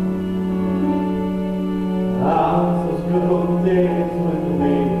upon. Ah, those good old days when the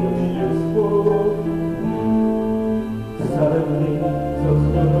maid was useful. Suddenly, those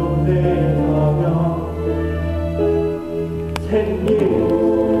good old days are gone. 10 years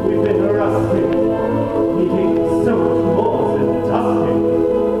we've been rusting, needing so much more than dusting,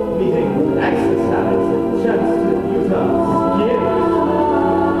 needing exercise and chance to use our skills.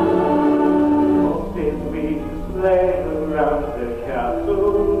 Did we play around the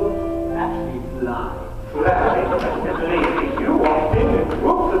castle? Actually, fly. Fly, lady, you walked in and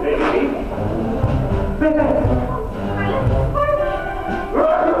whooped the baby.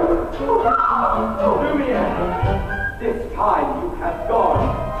 Lumiere, this time you have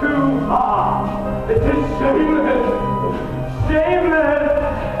gone too far. This is shameless. Shameless.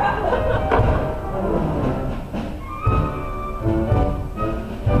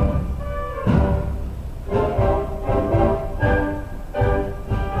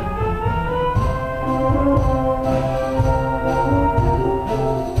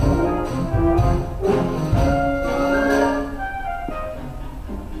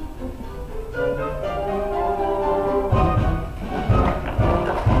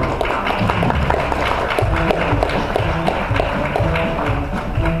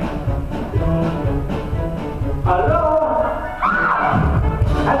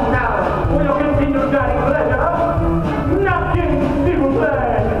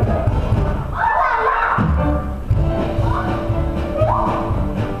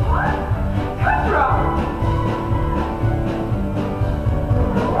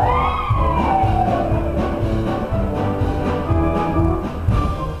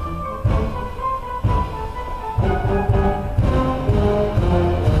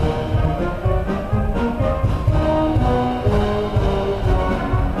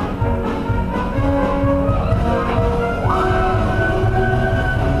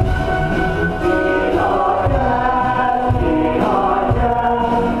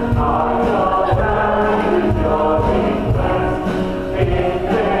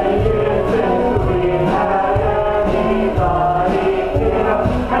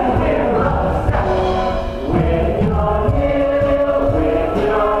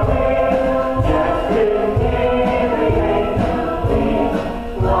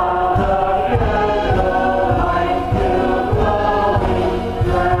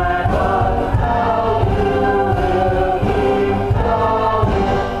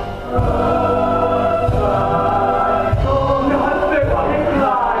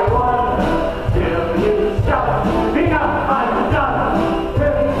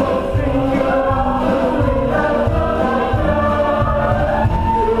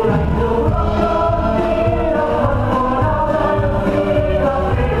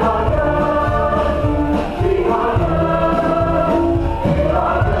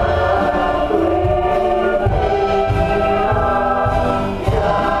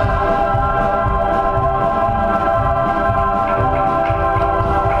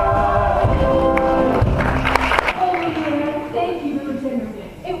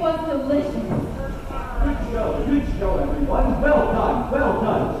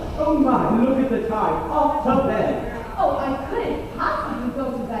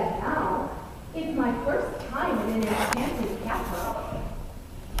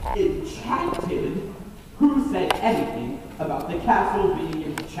 Enchanted? Who said anything about the castle being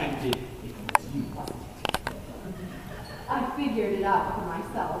enchanted? It was you, wasn't it? I figured it out for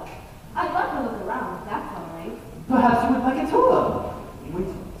myself. I'd love to look around, if that's all right. Perhaps you would like a tour? Wait a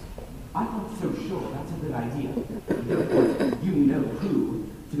minute. I'm not so sure that's a good idea. You know who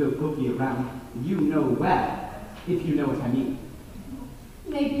to go poking around, you know where, if you know what I mean.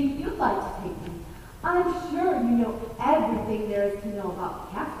 Maybe you'd like to take me. I'm sure you know everything there is to know about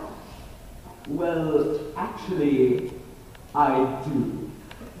the castle. Well, actually, I do.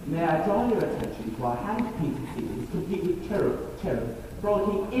 May I draw your attention to our hand-painted scenes, complete with cherub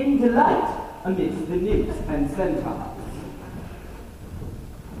frolicking in delight amidst the nymphs and centaurs.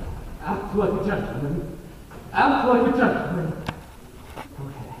 Act like a gentleman. Act like a gentleman.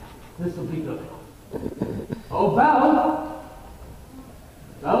 Okay, this will be good. Oh, Belle!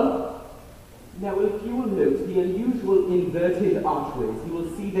 Belle? Now, if you will note the unusual inverted archways, you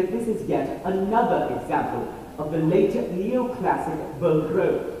will see that this is yet another example of the late neoclassic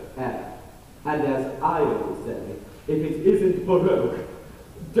Baroque era. And as I always say, if it isn't Baroque,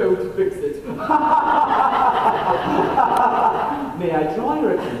 don't fix it. May I draw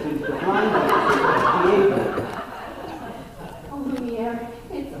your attention to the blind lights of the Oh, Lumiere,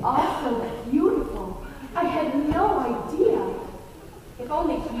 it's all so beautiful. I had no idea. If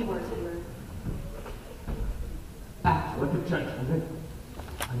only he were here. Act like a gentleman.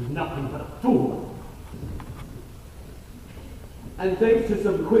 I'm nothing but a fool. And thanks to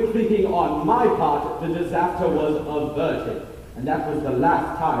some quick thinking on my part, the disaster was averted. And that was the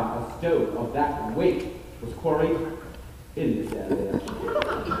last time a stone of that weight was quarried in this area.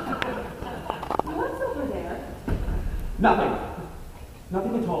 What's over there? Nothing.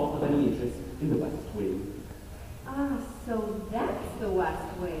 Nothing at all of any interest in the West Wing. Ah, so that's the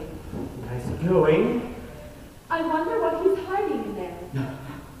West Wing. Nice going. I wonder what he's hiding in there.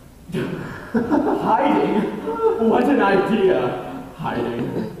 Hiding? What an idea!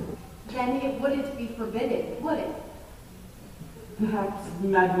 Hiding. Then it wouldn't be forbidden, would it? Perhaps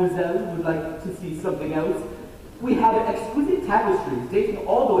Mademoiselle would like to see something else. We have exquisite tapestries dating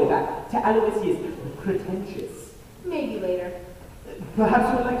all the way back to Aloysius the Pretentious. Maybe later.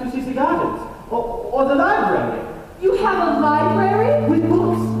 Perhaps you would like to see the gardens, or the library. You have a library? With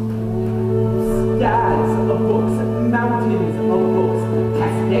books. Scads of books, mountains of books,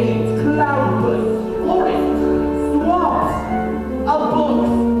 cascades, cloudbursts, forests, swamps, of books.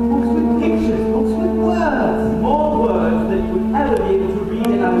 Books with pictures, books with words. More words than you would ever be able to read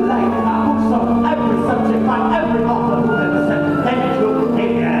in a lifetime. Books on every subject by every author who ever sent pen to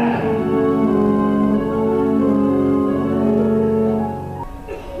paper.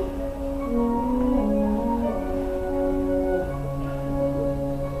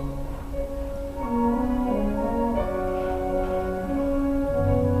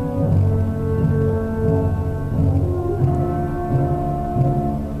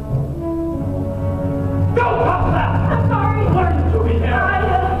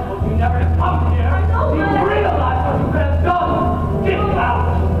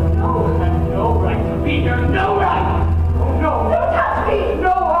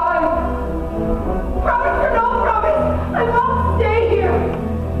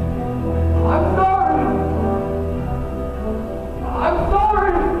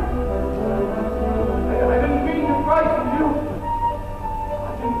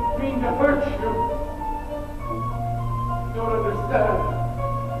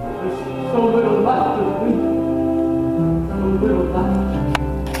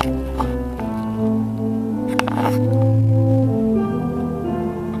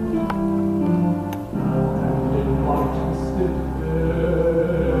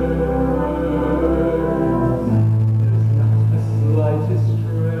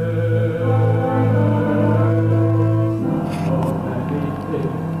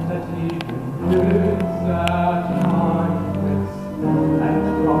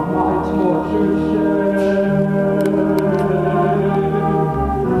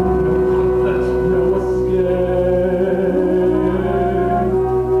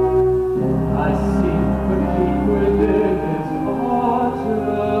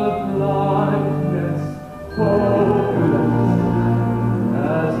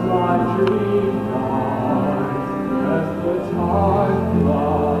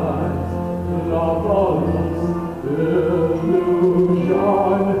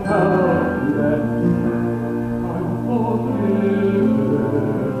 Illusion, helpless.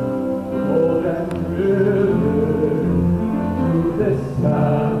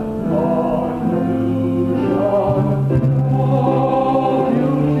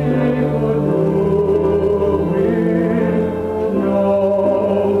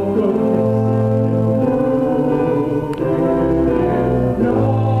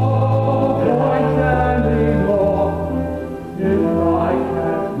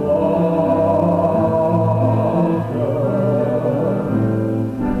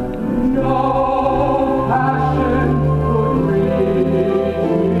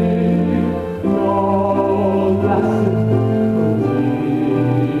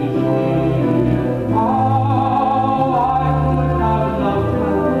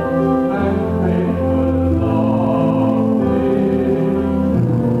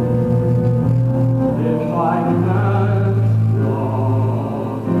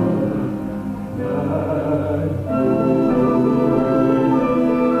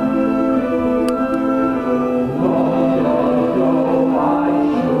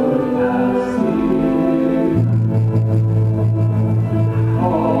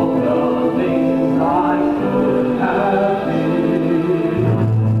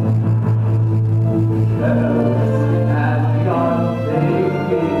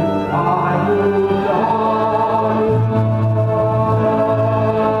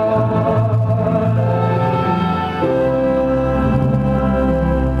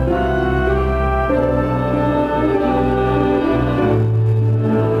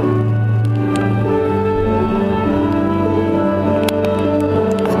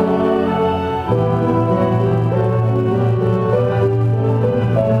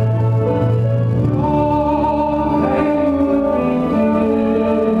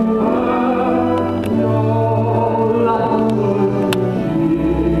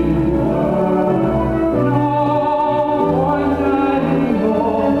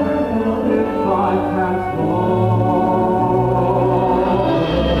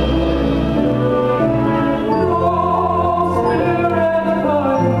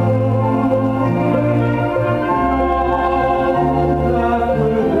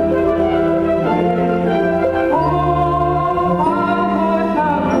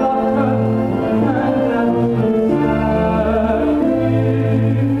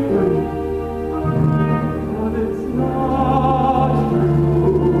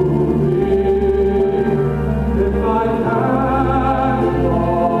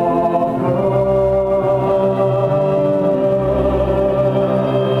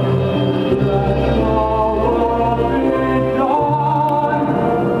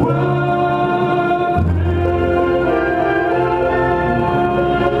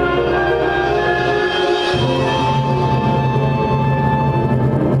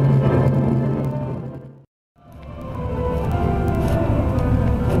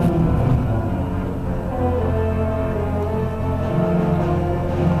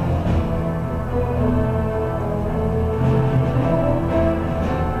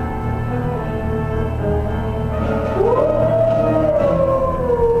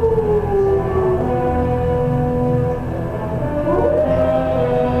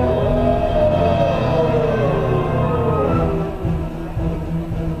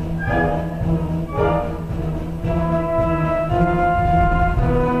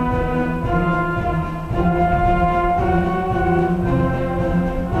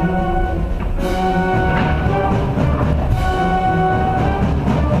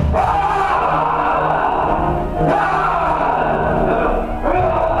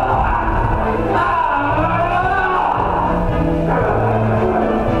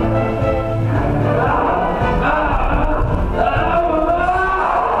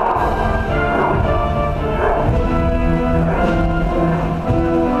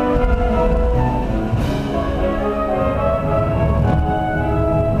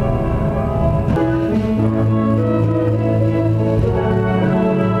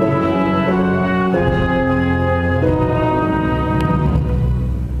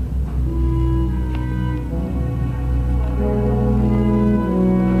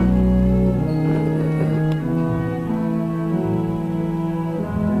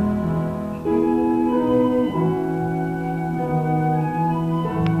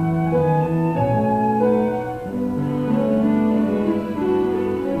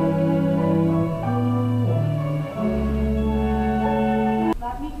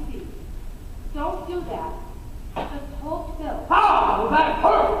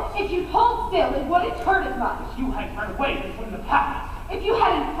 wouldn't hurt as much. If you hadn't run away, this wouldn't have happened. If you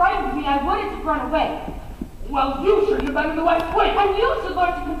hadn't frightened me, I wouldn't have run away. Well, you shouldn't have been in the West Wing. And you should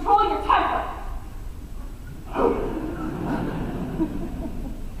learn to control your temper.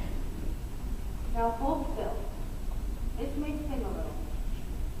 Now hold still. This may sting a little.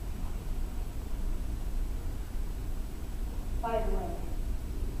 By the way,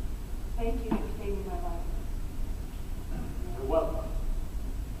 thank you for saving my life. You're welcome.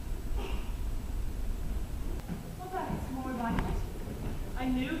 Well, that's more like it. I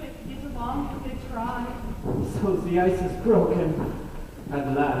knew that to get along with a good try. So the ice is broken. At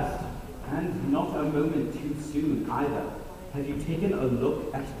last. And not a moment too soon, either. Have you taken a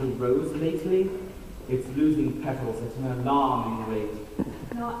look at the rose lately? It's losing petals at an alarming rate.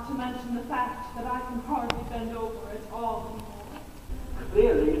 Not to mention the fact that I can hardly bend over at all anymore.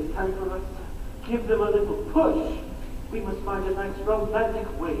 Clearly, it's time for us to give them a little push. We must find a nice romantic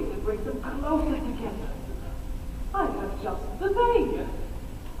way to bring them closer together. I have just the thing.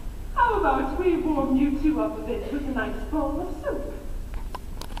 How about we warm you two up a bit with a nice bowl of soup?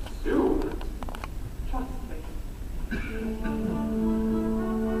 Soup? Trust me.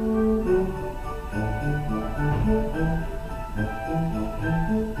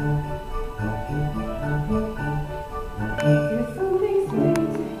 There's something sweet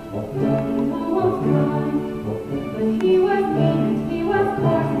in almost kind, but he was mean and he was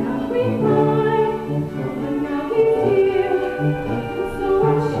coarse and unrefined. But now he's here, and so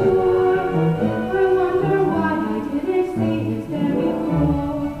unsure. I wonder why I didn't see it there before.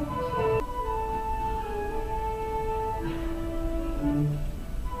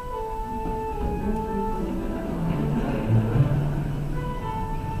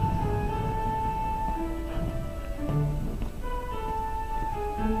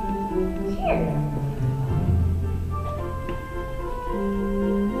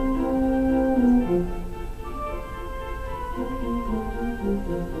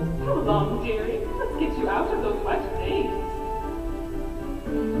 Come along, dearie. Let's get you out of those wet days.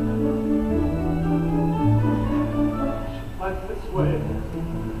 Like this way.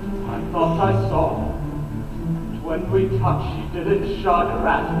 I thought I saw. And when we touched, she didn't shudder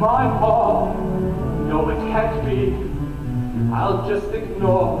at my paw. No, it can't be. I'll just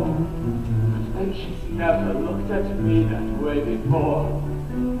ignore. But then she's never looked at me that way before.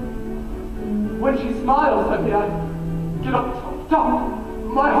 When she smiles at me, I get up choked up.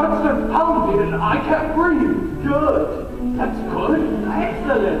 My heart starts pounding and I can't breathe. Good. That's good.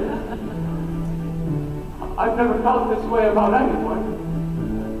 Excellent. I've never felt this way about anyone.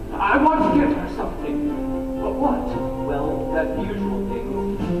 I want to give her something. But what? Well, the usual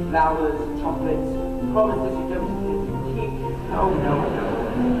things. Flowers, chocolates, promises you don't keep. No, no, no.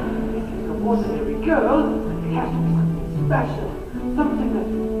 This is an ordinary girl. It has to be something special. Something that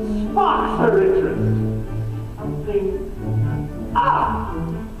sparks her interest. Something... Ah!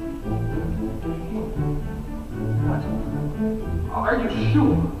 What? Are you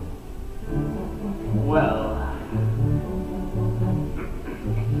sure? Well...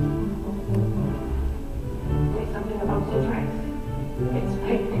 Say something about the dress. It's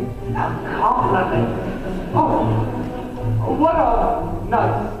pink. A compliment. Oh, what a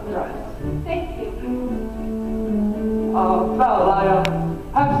nice dress. Thank you. Val, I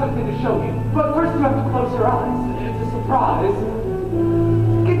have something to show you. But first you have to close your eyes. It's a surprise.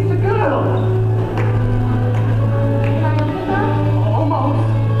 It's a girl. Can I open them? Almost.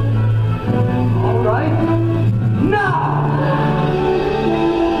 All right. Now!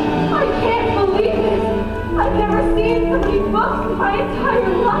 I can't believe this. I've never seen so many books in my entire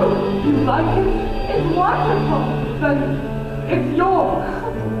life. You like it? It's wonderful. Then it's yours.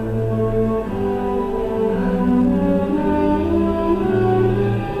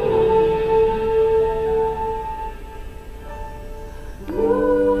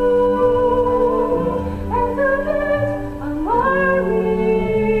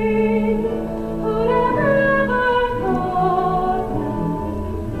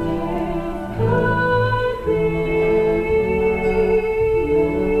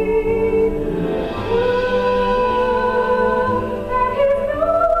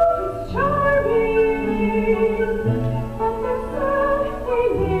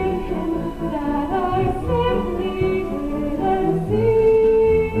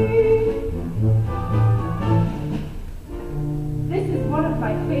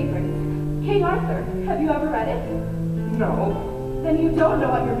 No. Then you don't know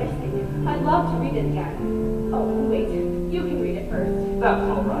what you're missing. I'd love to read it again. Oh, wait. You can read it first. That's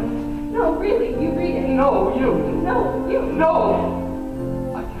all right. No, really, you read it. No, you. No, you.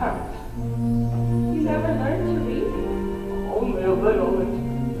 No! I can't. You never learned to read? Only a little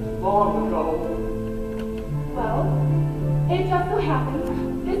and long ago.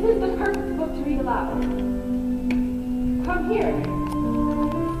 happens, this is the perfect book to read aloud. Come here.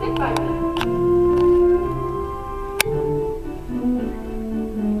 Sit by me.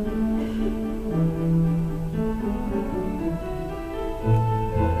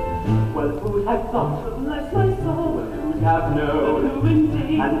 Well, who'd have thought, bless my soul, who'd have known, who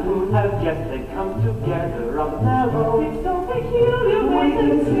indeed, and who'd have guessed they'd come together on their own. It's so peculiar, wait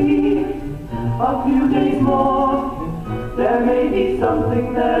and see. A few days more, there may be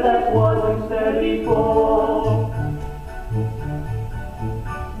something there that wasn't there before.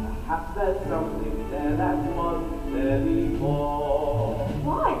 Perhaps there's something there that wasn't there before.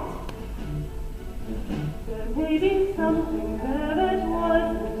 What? There may be something there that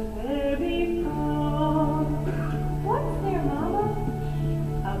wasn't there before. What's there, Mama?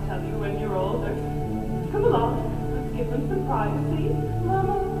 I'll tell you when you're older. Come along, let's give them some privacy.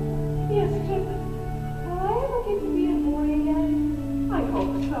 Mama, Yes, Chip, will I ever get to be a boy again? I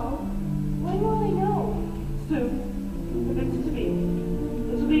hope so. When will I know? Soon, if it's to be.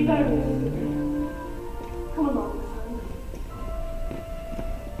 It'll be very soon. Come along, son.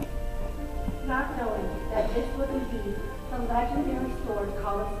 Not knowing that this was indeed the legendary sword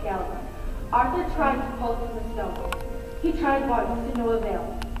called Excalibur, Arthur tried to pull it from the stone. He tried once to no avail.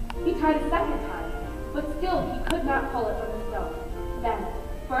 He tried a second time, but still he could not pull it from the stone. Then,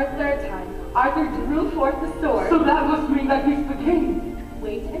 for a third time, Arthur drew forth the sword. So that must mean that he's the king.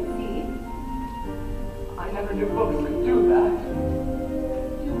 Wait and see. I never knew books could do that.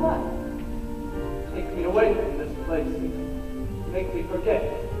 Do what? Take me away from this place and make me forget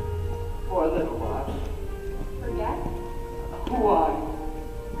for a little while Forget? who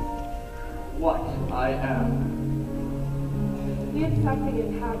what I am. We have something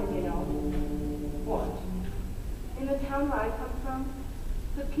in common, you know. What? In the town where I come from,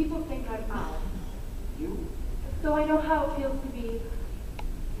 the people think I'm odd. You? So I know how it feels to be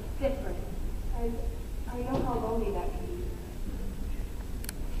different. And I know how lonely that can be.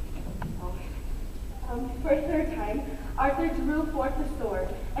 For a third time, Arthur drew forth the sword,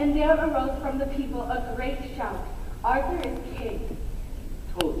 and there arose from the people a great shout. Arthur is king.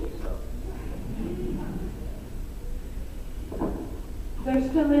 Told you so. They're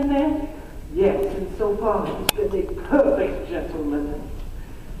still in there? Yes, and so far he's been a perfect gentleman.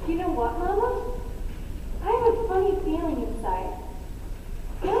 You know what, Mama? I have a funny feeling inside.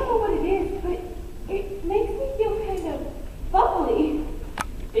 I don't know what it is, but it makes me feel kind of bubbly.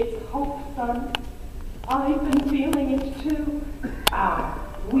 It's hope, son. I've been feeling it too. Ah,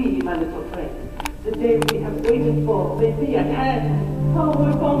 we, my little friend, the day we have waited for may be at hand. Oh,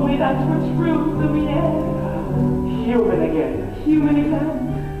 if only that were true, Louis. Human again. Human again.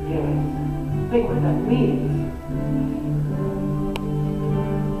 Yes. Think what that means.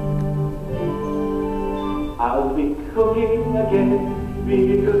 I'll be cooking again, be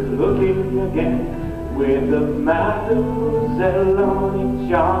good looking again, with a Mademoiselle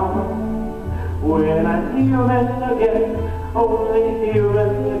charm. When I'm human again, only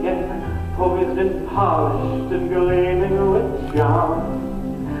human again, poised and polished and gleaming with charm.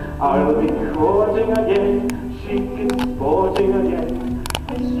 I'll be courting again, chic and sporting again.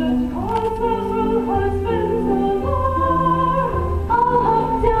 It's just cause of husbands alone. I'll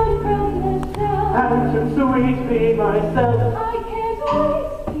hop down from the shelf. And to sweet be myself. I can't wait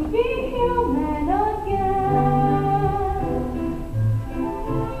to be human again.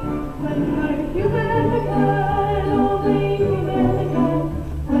 When we're human again, only human again.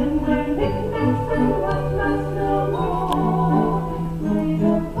 When we're knickknacks and whatnots no more. Made a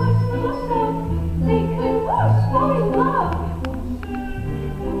fuss for yourself, they could wash my love.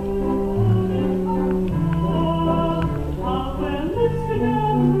 How we're missing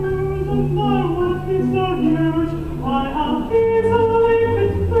out, and my work is so huge. Why, how easily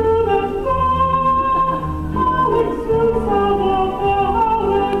fit through the door. How it suits our walk, how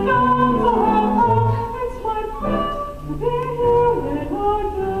we're down to our home. It's my friend to be human again.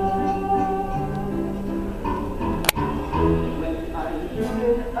 When I'm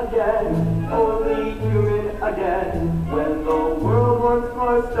human again, only human again. When the world once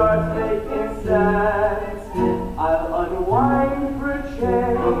more starts making sense, I'll unwind for a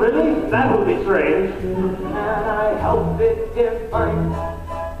change. Oh, really? That will be strange. Can I help it if I'm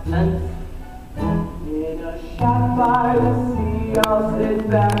tense? In a shack by the sea, I'll sit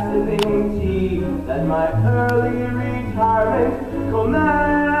back sipping tea. Let my early retirement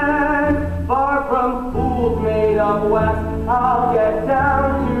commence. Far from fools made of wax, I'll get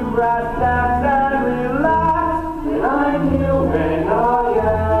down to brass tacks and relax. And I'm human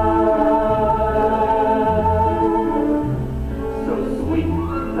again. So sweet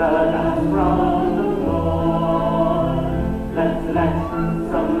the dust from the floor. Let's let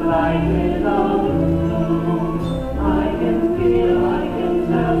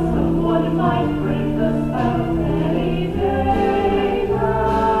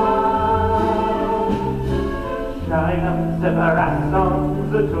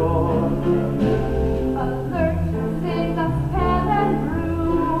door. Alert, sing us pale and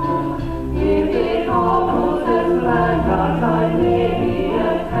brew. If it all goes as planned, our time may be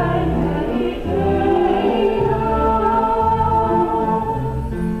at hand any day now.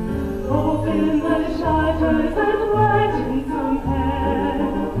 Open the shutters and brighten some air.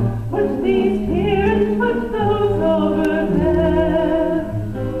 Put these here and put those over there.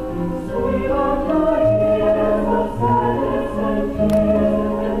 Sweep up the years of sadness and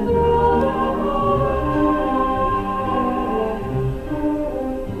tears and throw them away.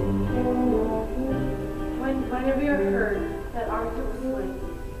 When Guinevere heard that Arthur was slain,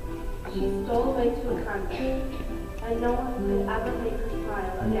 she stole away to a country, and no one could ever make her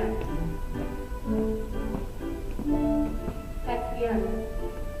smile again. That's the end.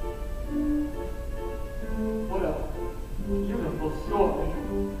 What a beautiful story.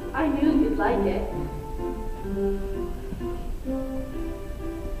 I knew you'd like it.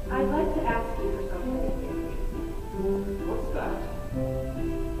 I'd like to ask you for something. What's that?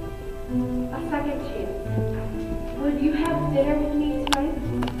 A second chance. Would you have dinner with me tonight?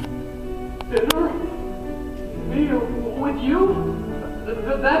 Dinner? Me with you?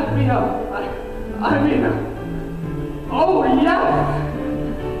 That'd be oh yes!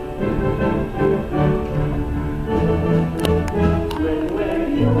 When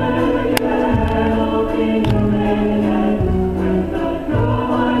you again, I'll be again. When the girl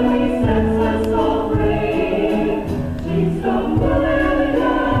might be sets us all free, she's stumbling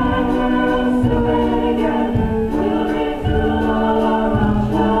again, we'll swim again. We'll resume our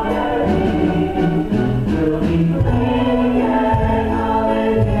strawberry. We'll be playing again,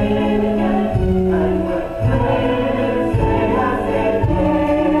 holiday again, and we're playing sing as a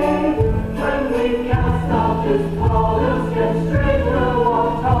game. When we cast off this pall, we'll skip straight, we'll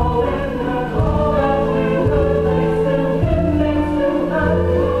walk tall in the cold, and we will face to things to that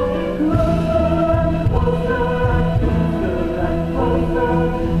will be closer and closer and closer and closer,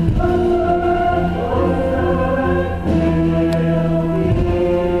 closer and closer, and we'll be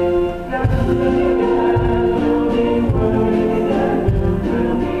gathering again, we'll be working again,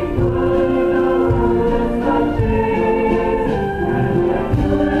 we'll be putting around some days, and we're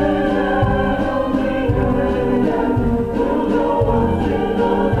doing again, only doing again, we'll know what's in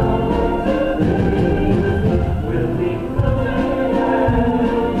the numbers today. We'll be putting again,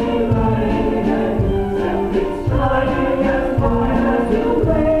 we'll be running again, stepping striding as fine as you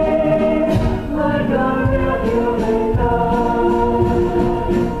play, like a real human does.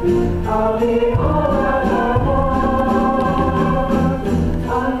 I'll be all that I want,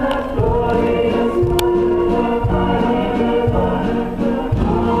 on that glorious wonderful final promise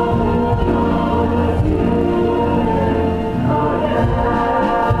you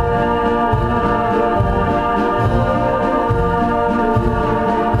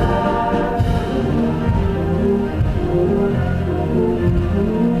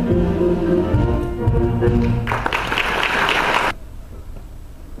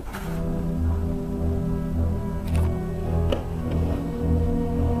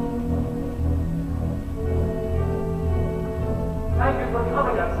Thank you for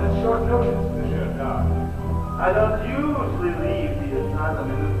coming at such short notice, Monsieur Dark. I don't usually leave the asylum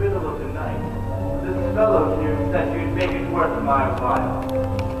in the middle of the night. This fellow here said you'd make it worth my while.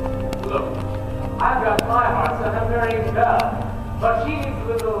 Look, I've got my heart set on marrying Belle, but she needs a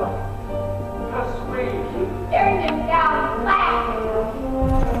little persuasion. Turn him down flat.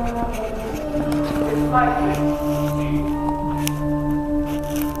 It's my thing, see.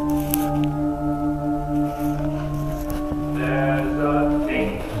 There's a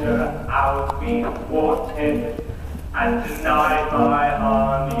danger I'll be thwarted and denied my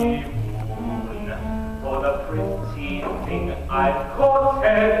honeymoon. For the pretty thing I've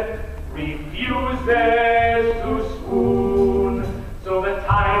courted refuses to swoon. So the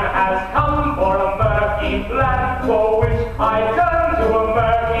time has come for a murky plan, for which I turn to a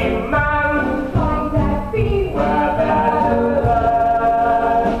murky man. Find that beam. Where there's a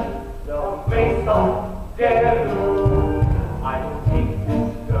learn, the maison Delou. I don't take this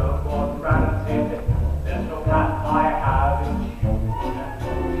girl for granted. There's no path I haven't hewn.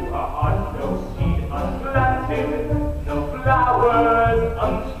 To her heart no seed unplanted, no flowers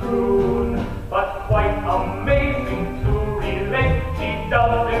unstrewn. But quite amazing to relate, she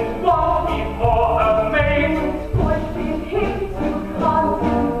doesn't want me for her mate. Forcing him to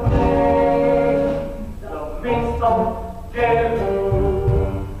contemplate. The maison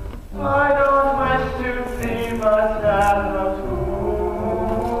Delou. I don't wish to see much attitude,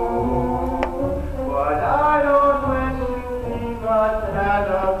 but I don't wish to see much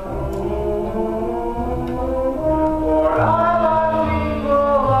attitude, for I love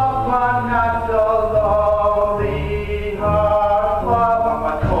people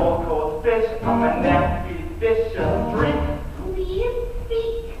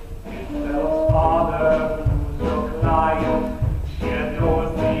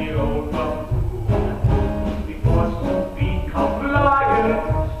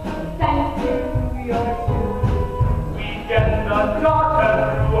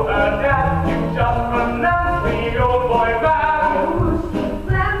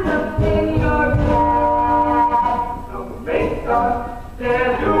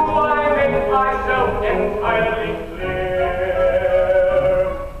Here do I make myself entirely clear.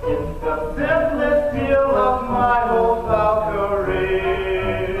 It's the simplest deal of my whole foul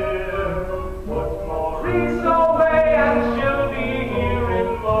career. Put Maurice away and she'll be here in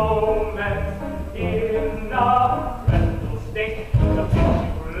moments. In a mental state to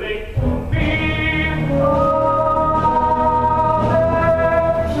manipulate me.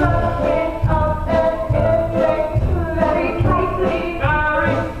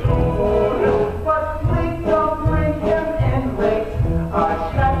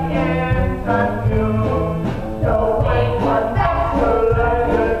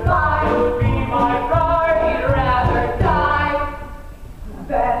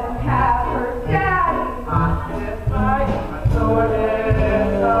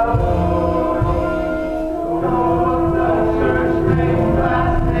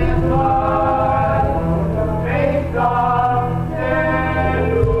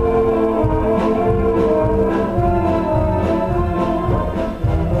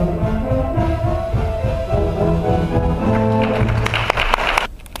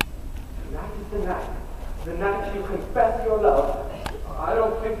 The night you confess your love. I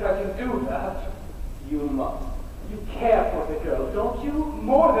don't think I can do that. You must. You care for the girl, don't you?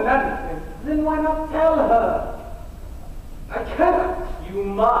 More than anything. Then why not tell her? I cannot. You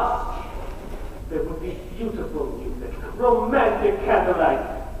must. There would be beautiful music, romantic candlelight,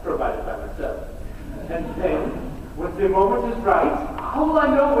 provided by myself. And then, when the moment is right, how will I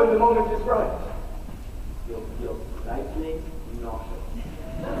know when the moment is right? You'll feel slightly nauseous.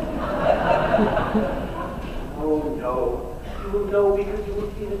 Oh no, you will know because you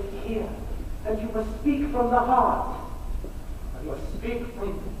will feel it here, and you must speak from the heart. I must speak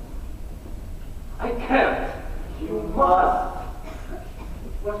from... I can't. You must.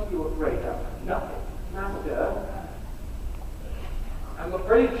 What are you afraid of? Nothing. Master, I'm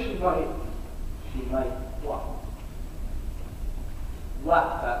afraid she might what?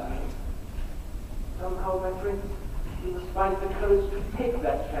 Laugh at me. Somehow, my prince, you must find the courage to take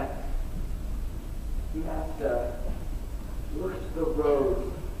that chance. Master, look at the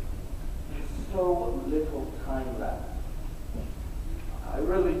road. There's so little time left. I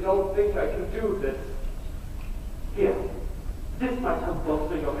really don't think I can do this. Here, this might help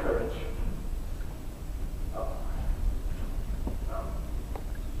bolster your courage.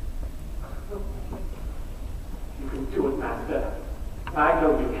 You can do it, Master. I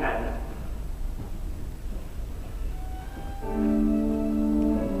know you can.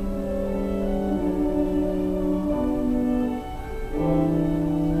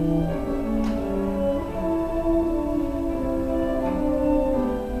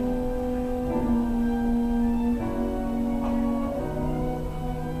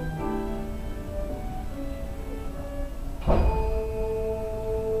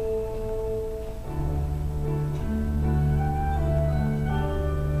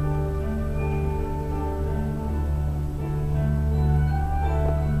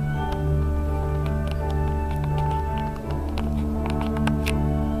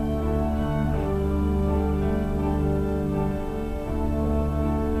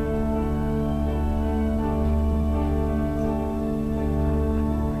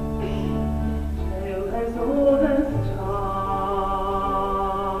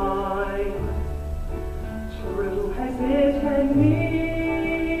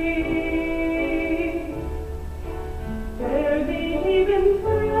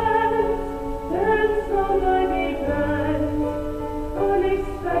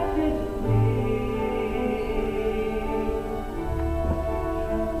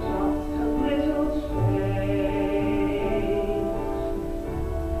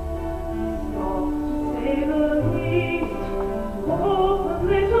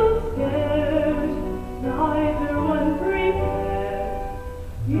 Neither one prepared.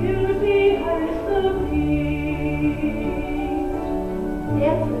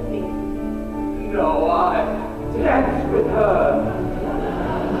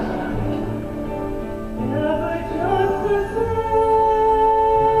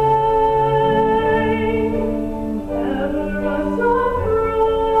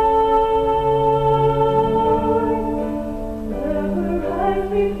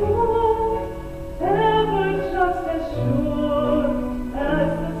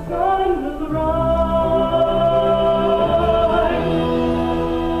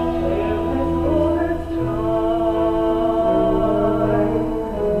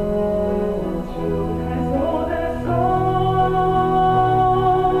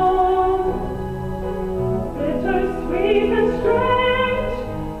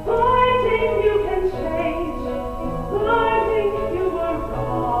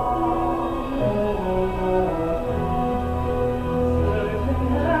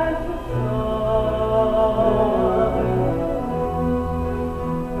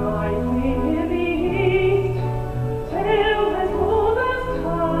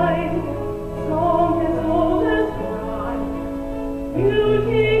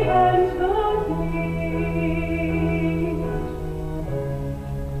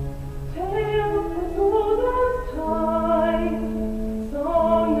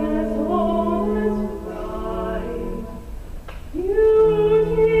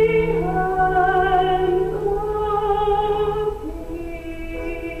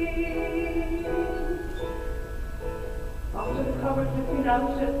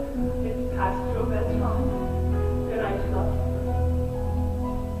 renounce it. It's past your bedtime. Good night, love.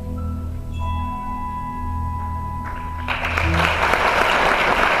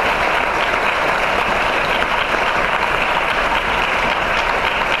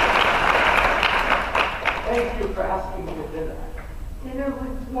 Thank you for asking me to dinner. Dinner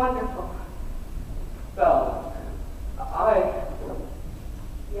was wonderful. Belle,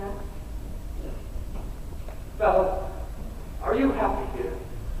 Yes? Belle, are you happy here?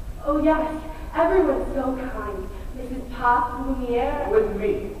 Oh, yes. Everyone's so kind. Mrs. Pop, Lumiere. With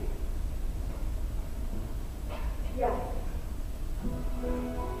me? Yes.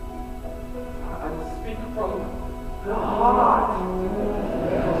 I speak from the heart.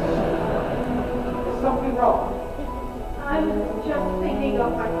 Is something wrong? I'm just thinking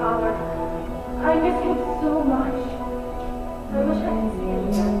of my father. I miss him so much. I wish I could see him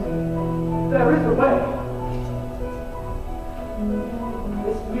again. There is a way.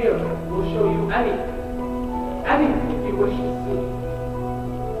 This mirror will show you anything you wish to see.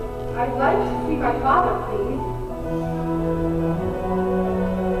 I'd like to see my father, please.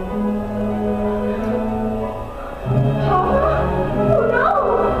 Papa? Oh no!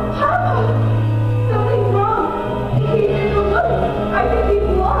 Papa! Something's wrong. He's in the woods. I think he's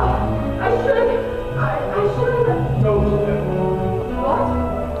lost. I should. Go to them. What?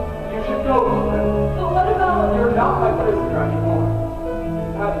 You should go to them. But what about... You're not my prisoner anymore.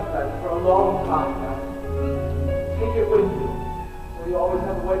 You haven't been for a long time now. Take it with you, so you always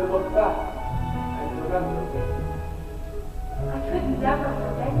have a way to look back and remember it. I could never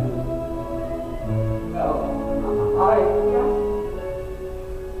forget you. No, Yes?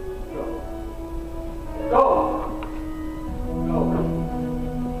 Go.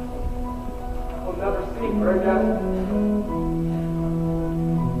 I'll never see her again.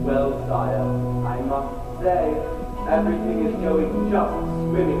 Well, sire, I must say, everything is going just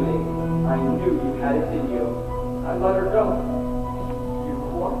swimmingly. I knew you had it in you. I let her go. You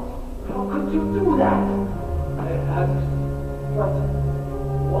what? How could you do that? I hadn't. But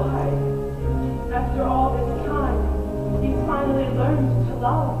why? After all this time, he's finally learned to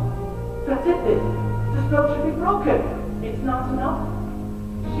love. That's it then. The spell should be broken. It's not enough.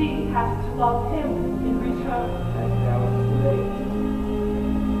 She has to love him in return. And now it's too late.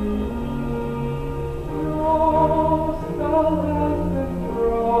 No spell has been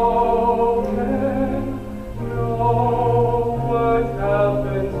broken. No words have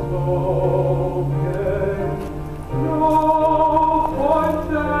been spoken. No voice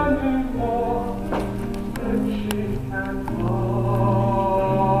anymore that she can copy.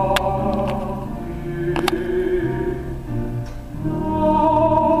 No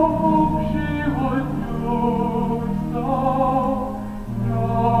hope she would do so. No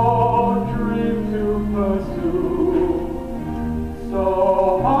dream to pursue. So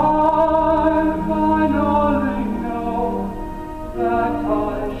I finally know that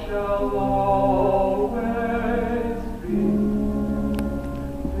I shall always be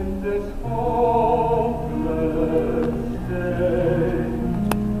in this hopeless state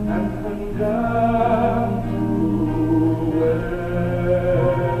and condemned to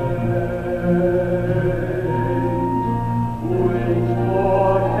wait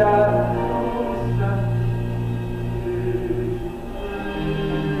for death to set me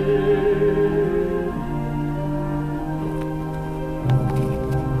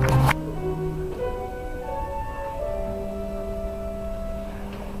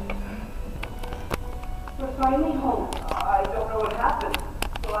We're finally home. I don't know what happened.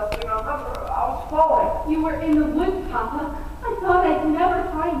 The last thing I remember, I was falling. You were in the woods, Papa. I thought I'd never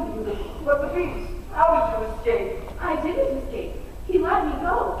find you. But the beast, how did you escape? I didn't escape. He let me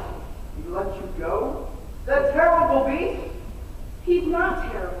go. He let you go? That terrible beast? He's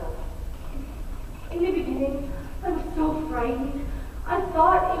not terrible. In the beginning, I was so frightened. I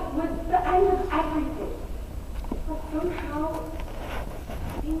thought it was the end of everything. But somehow,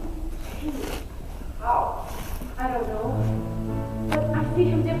 things changed. How? I don't know. But I see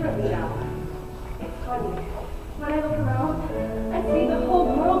him differently now. It's funny. When I look around, I see the whole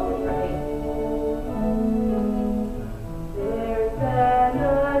world differently. There's been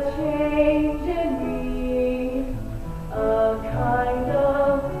a change in me, a kind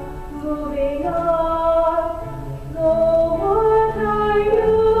of moving on. Though what I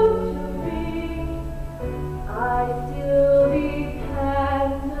used to be, I still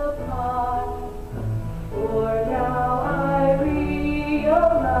depend upon. For now I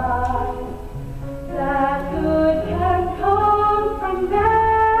realize that good can come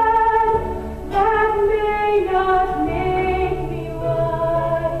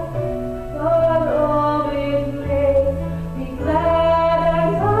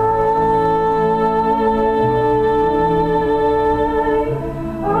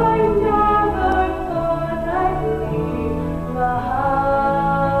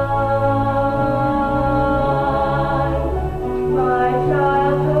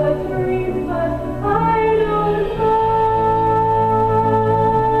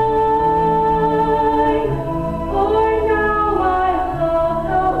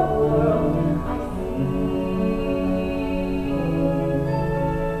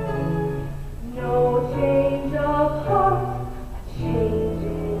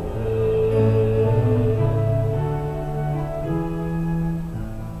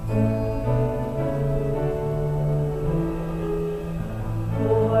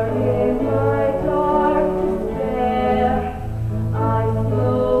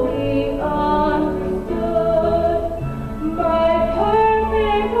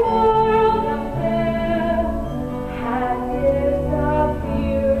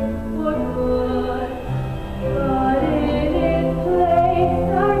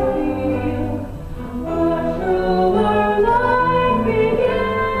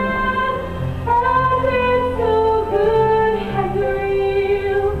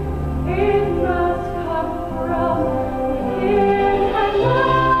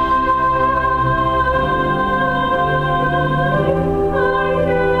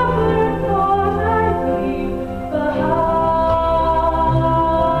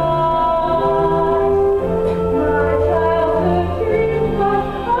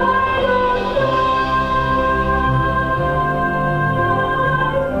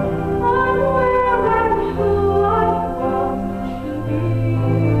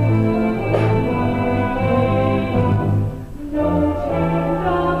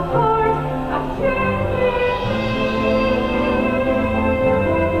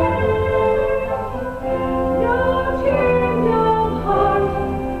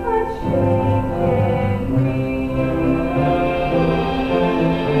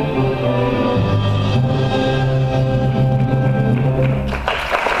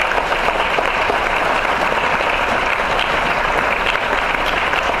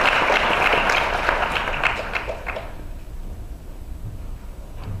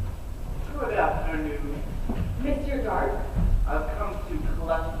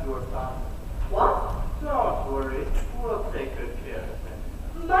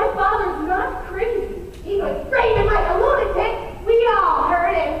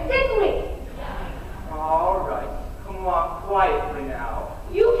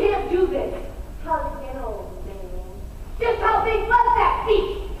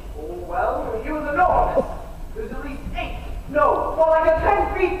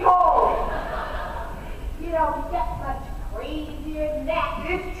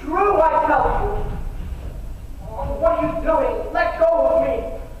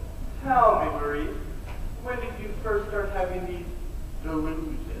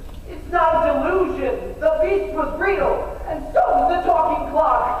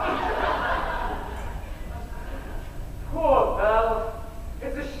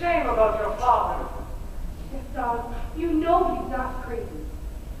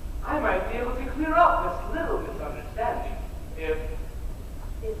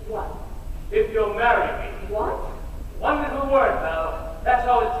if you'll marry me. What? One little word, Belle. That's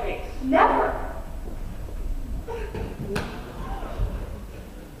all it takes. Never.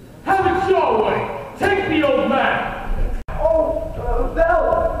 Have it your way. Take the old man. Oh,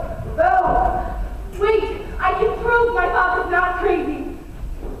 Belle! Belle! Wait, I can prove my father's not crazy.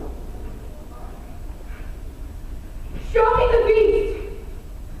 Show me the beast.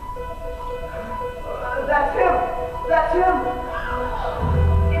 That's him! That's him!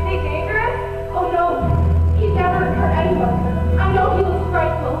 Is he dangerous? Oh no, he's never hurt anyone. I know he looks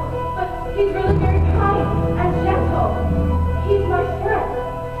frightful, but he's really very kind and gentle. He's my friend.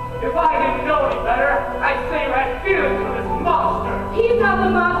 If I didn't know any better, I'd say you had feelings for this monster. He's not the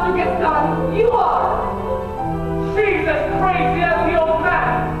monster, Gaston. You are. She's as crazy as the old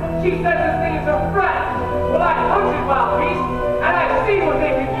man. She says this thing is her friend. Well, I've hunted wild beasts, and I've seen what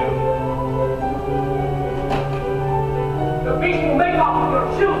they can do. The beast will make off with your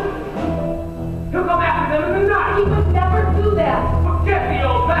children. He'll come after them in the night. He would never do that. Forget the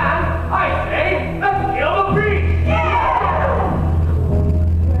old man. I say, let's kill the beast.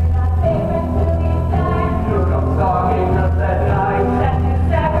 Talking of that night.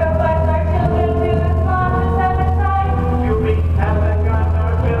 Sacrifice our children to this monstrous appetite. You wreak havoc on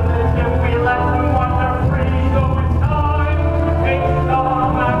our village if we let them wander free. So it's time to take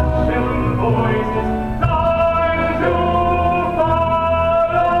some action, boys. It's time to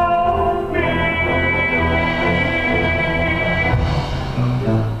follow me.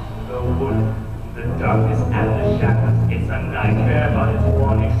 The wood, the darkness and the shadows. It's a nightmare, but it's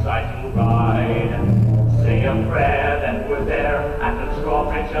one exciting ride. Say a prayer that we're there at the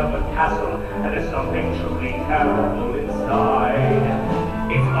drawbridge of a castle, and there's something truly terrible inside.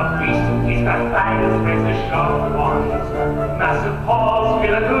 It's a beast, he's got fangs, razor sharp ones, massive paws,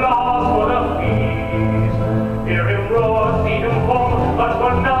 skeleton claws for the feet. Hear him roar, see him foam, but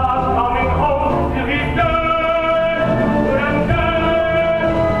we're not coming home till he's dead. And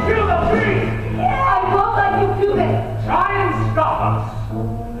dead, kill the beast! I won't let you do this. Try and stop us.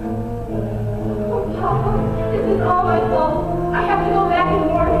 Papa, this is all my fault. I have to go back and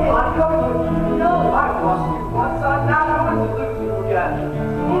warn him. I'm coming with you. No. I've lost you once, I'm not going to lose you again.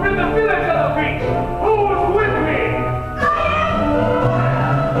 We're in the village of the beach. Who's with me?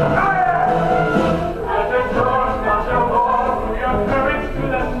 Let the doors not your war, through your courage to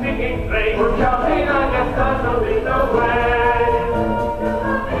the sneaking place. We're counting on your son to lead the way.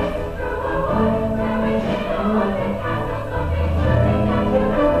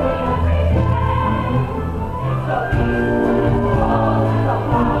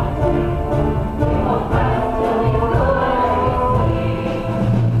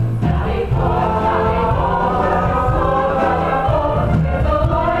 Sally,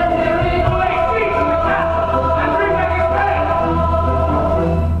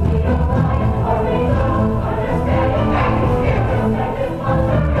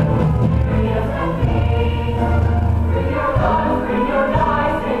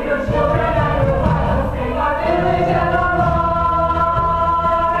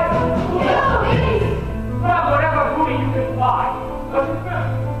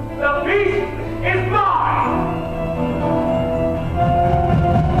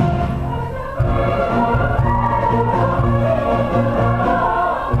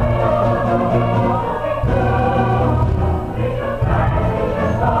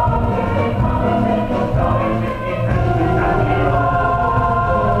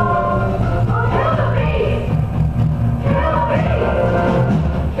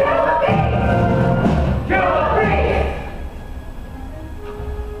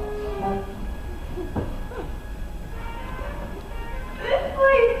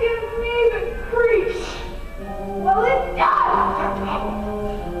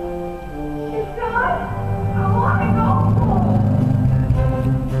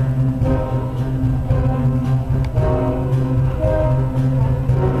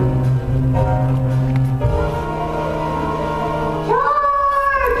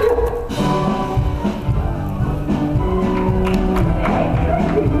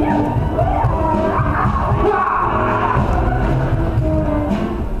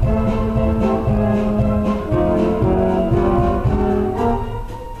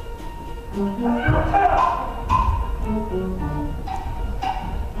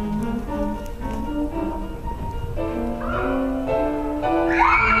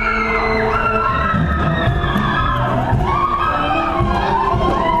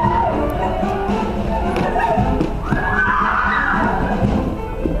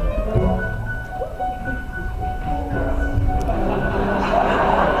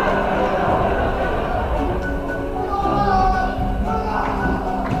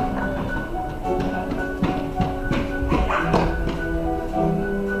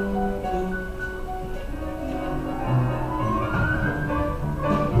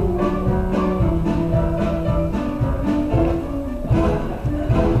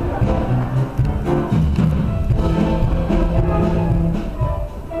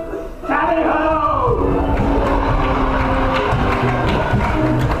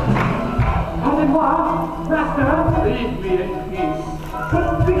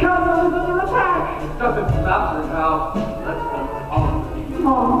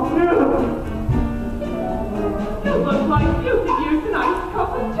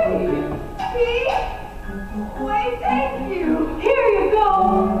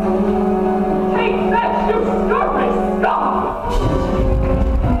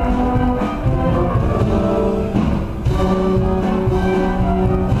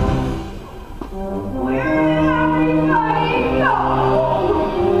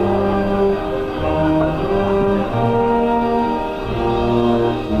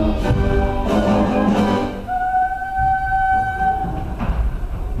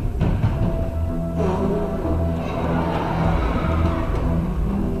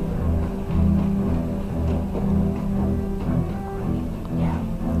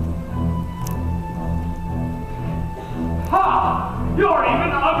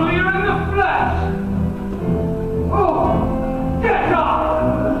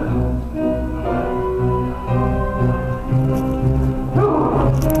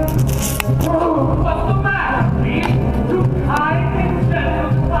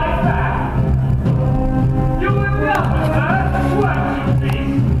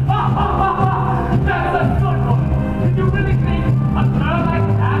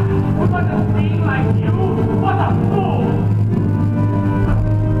 like you? What a fool!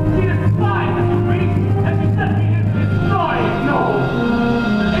 She despises the Greek, and she sent me here to destroy it. No!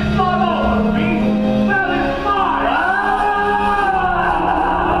 It's not all of me! Well, it's mine!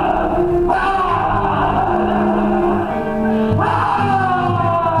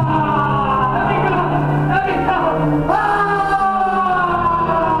 Let me go! Let me go!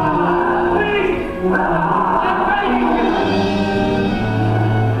 Please! I'm begging you!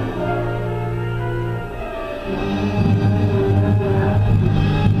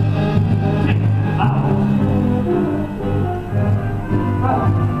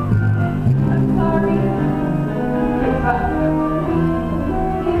 I'm sorry.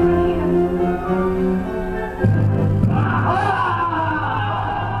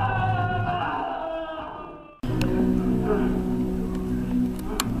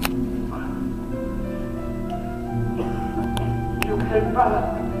 You came back.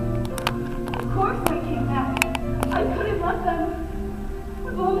 Of course I came back. I could have left them.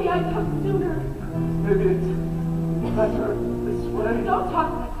 If only I'd come sooner. Maybe it's better this way. Don't talk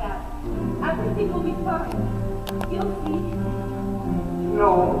like that. Everything will be fine. You'll see.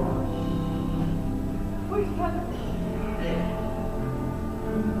 No. We're together.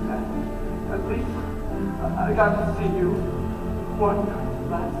 At least I got to see you one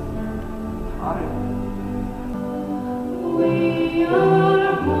last time. We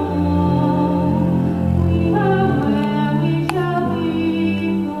are home. We are where we shall be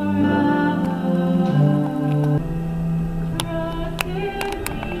forever. Trust in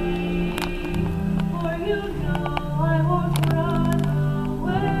me, for you know I won't run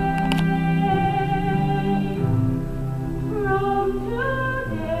away. From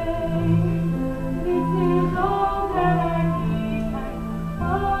today, this is all that I need and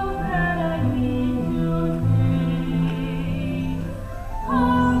all that I need to say.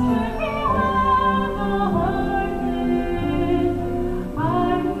 Come to me where the heart is.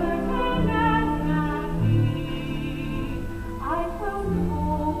 I'm certain as can be. I found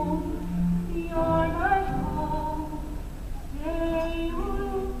home. You're my home. Stay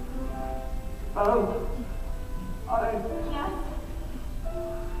with Yes.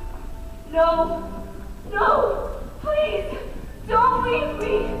 No. No. Please. Don't leave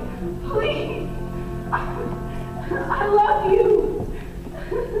me. Please. I love you.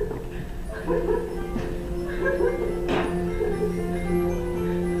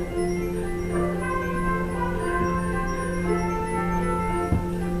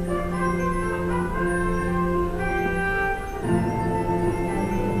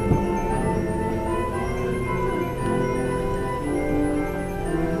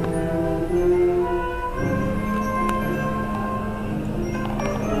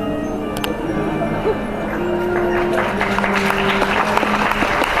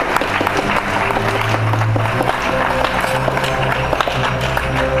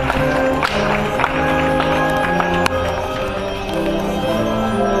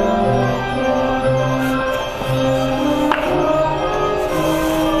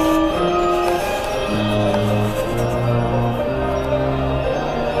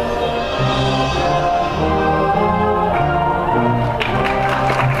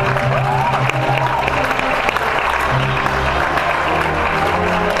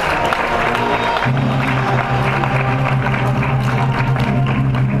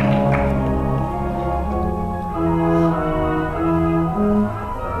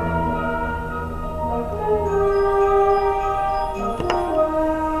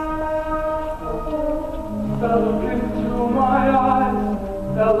 Look into my eyes.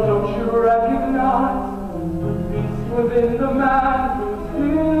 Now don't you recognize the beast within the man who's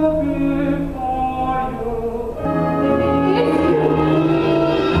here before you?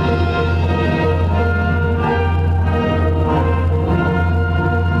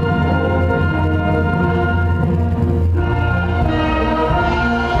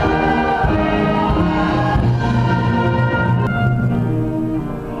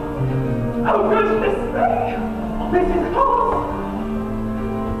 Oh, goodness me! This is hot!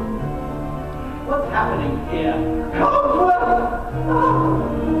 What's happening here? Caldwell!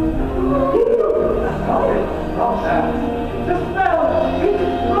 Stop it! Stop that! The spell! It's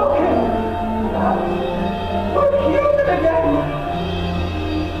broken! We're human again!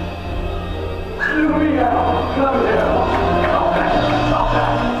 Illiana, come here! Stop that! Stop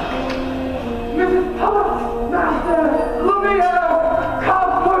that! Mrs. Thomas! Master! Illiana!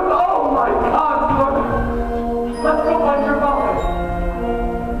 Cogsworth! Oh my Cogsworth! Let's go find your mother!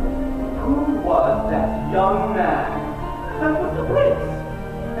 Who was that young man? That was the prince.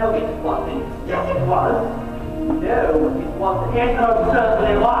 No, it wasn't. Yes, it was. No, it wasn't. It most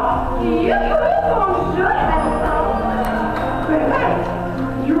certainly was. You? Bonjour, Alphonse. Bernadette,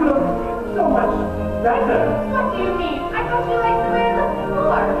 you look so much better. What do you mean? I thought you liked the way I looked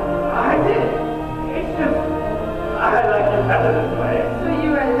before. I did. It's just, I like you better this way. So you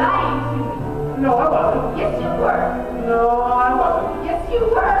were lying to me. No, I wasn't. Yes, you were. No, I wasn't. Yes, you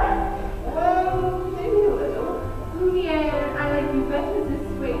were. Well, maybe a little. Lumiere, I like you better this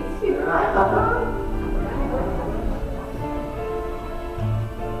way, too.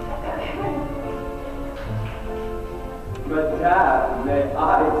 Madame, may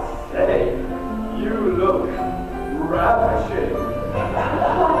I say, you look ravishing.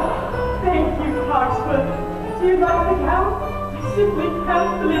 Thank you, Clarksford. Do you like the gown? I simply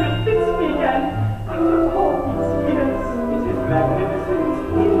can't believe it fits me again. After all these years. It is magnificent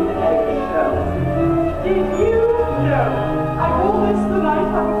in eggshells. Did you know? I wore this the night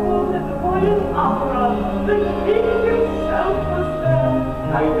I performed at the Royal Opera. The king himself was there.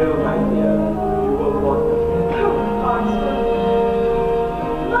 I know, my dear.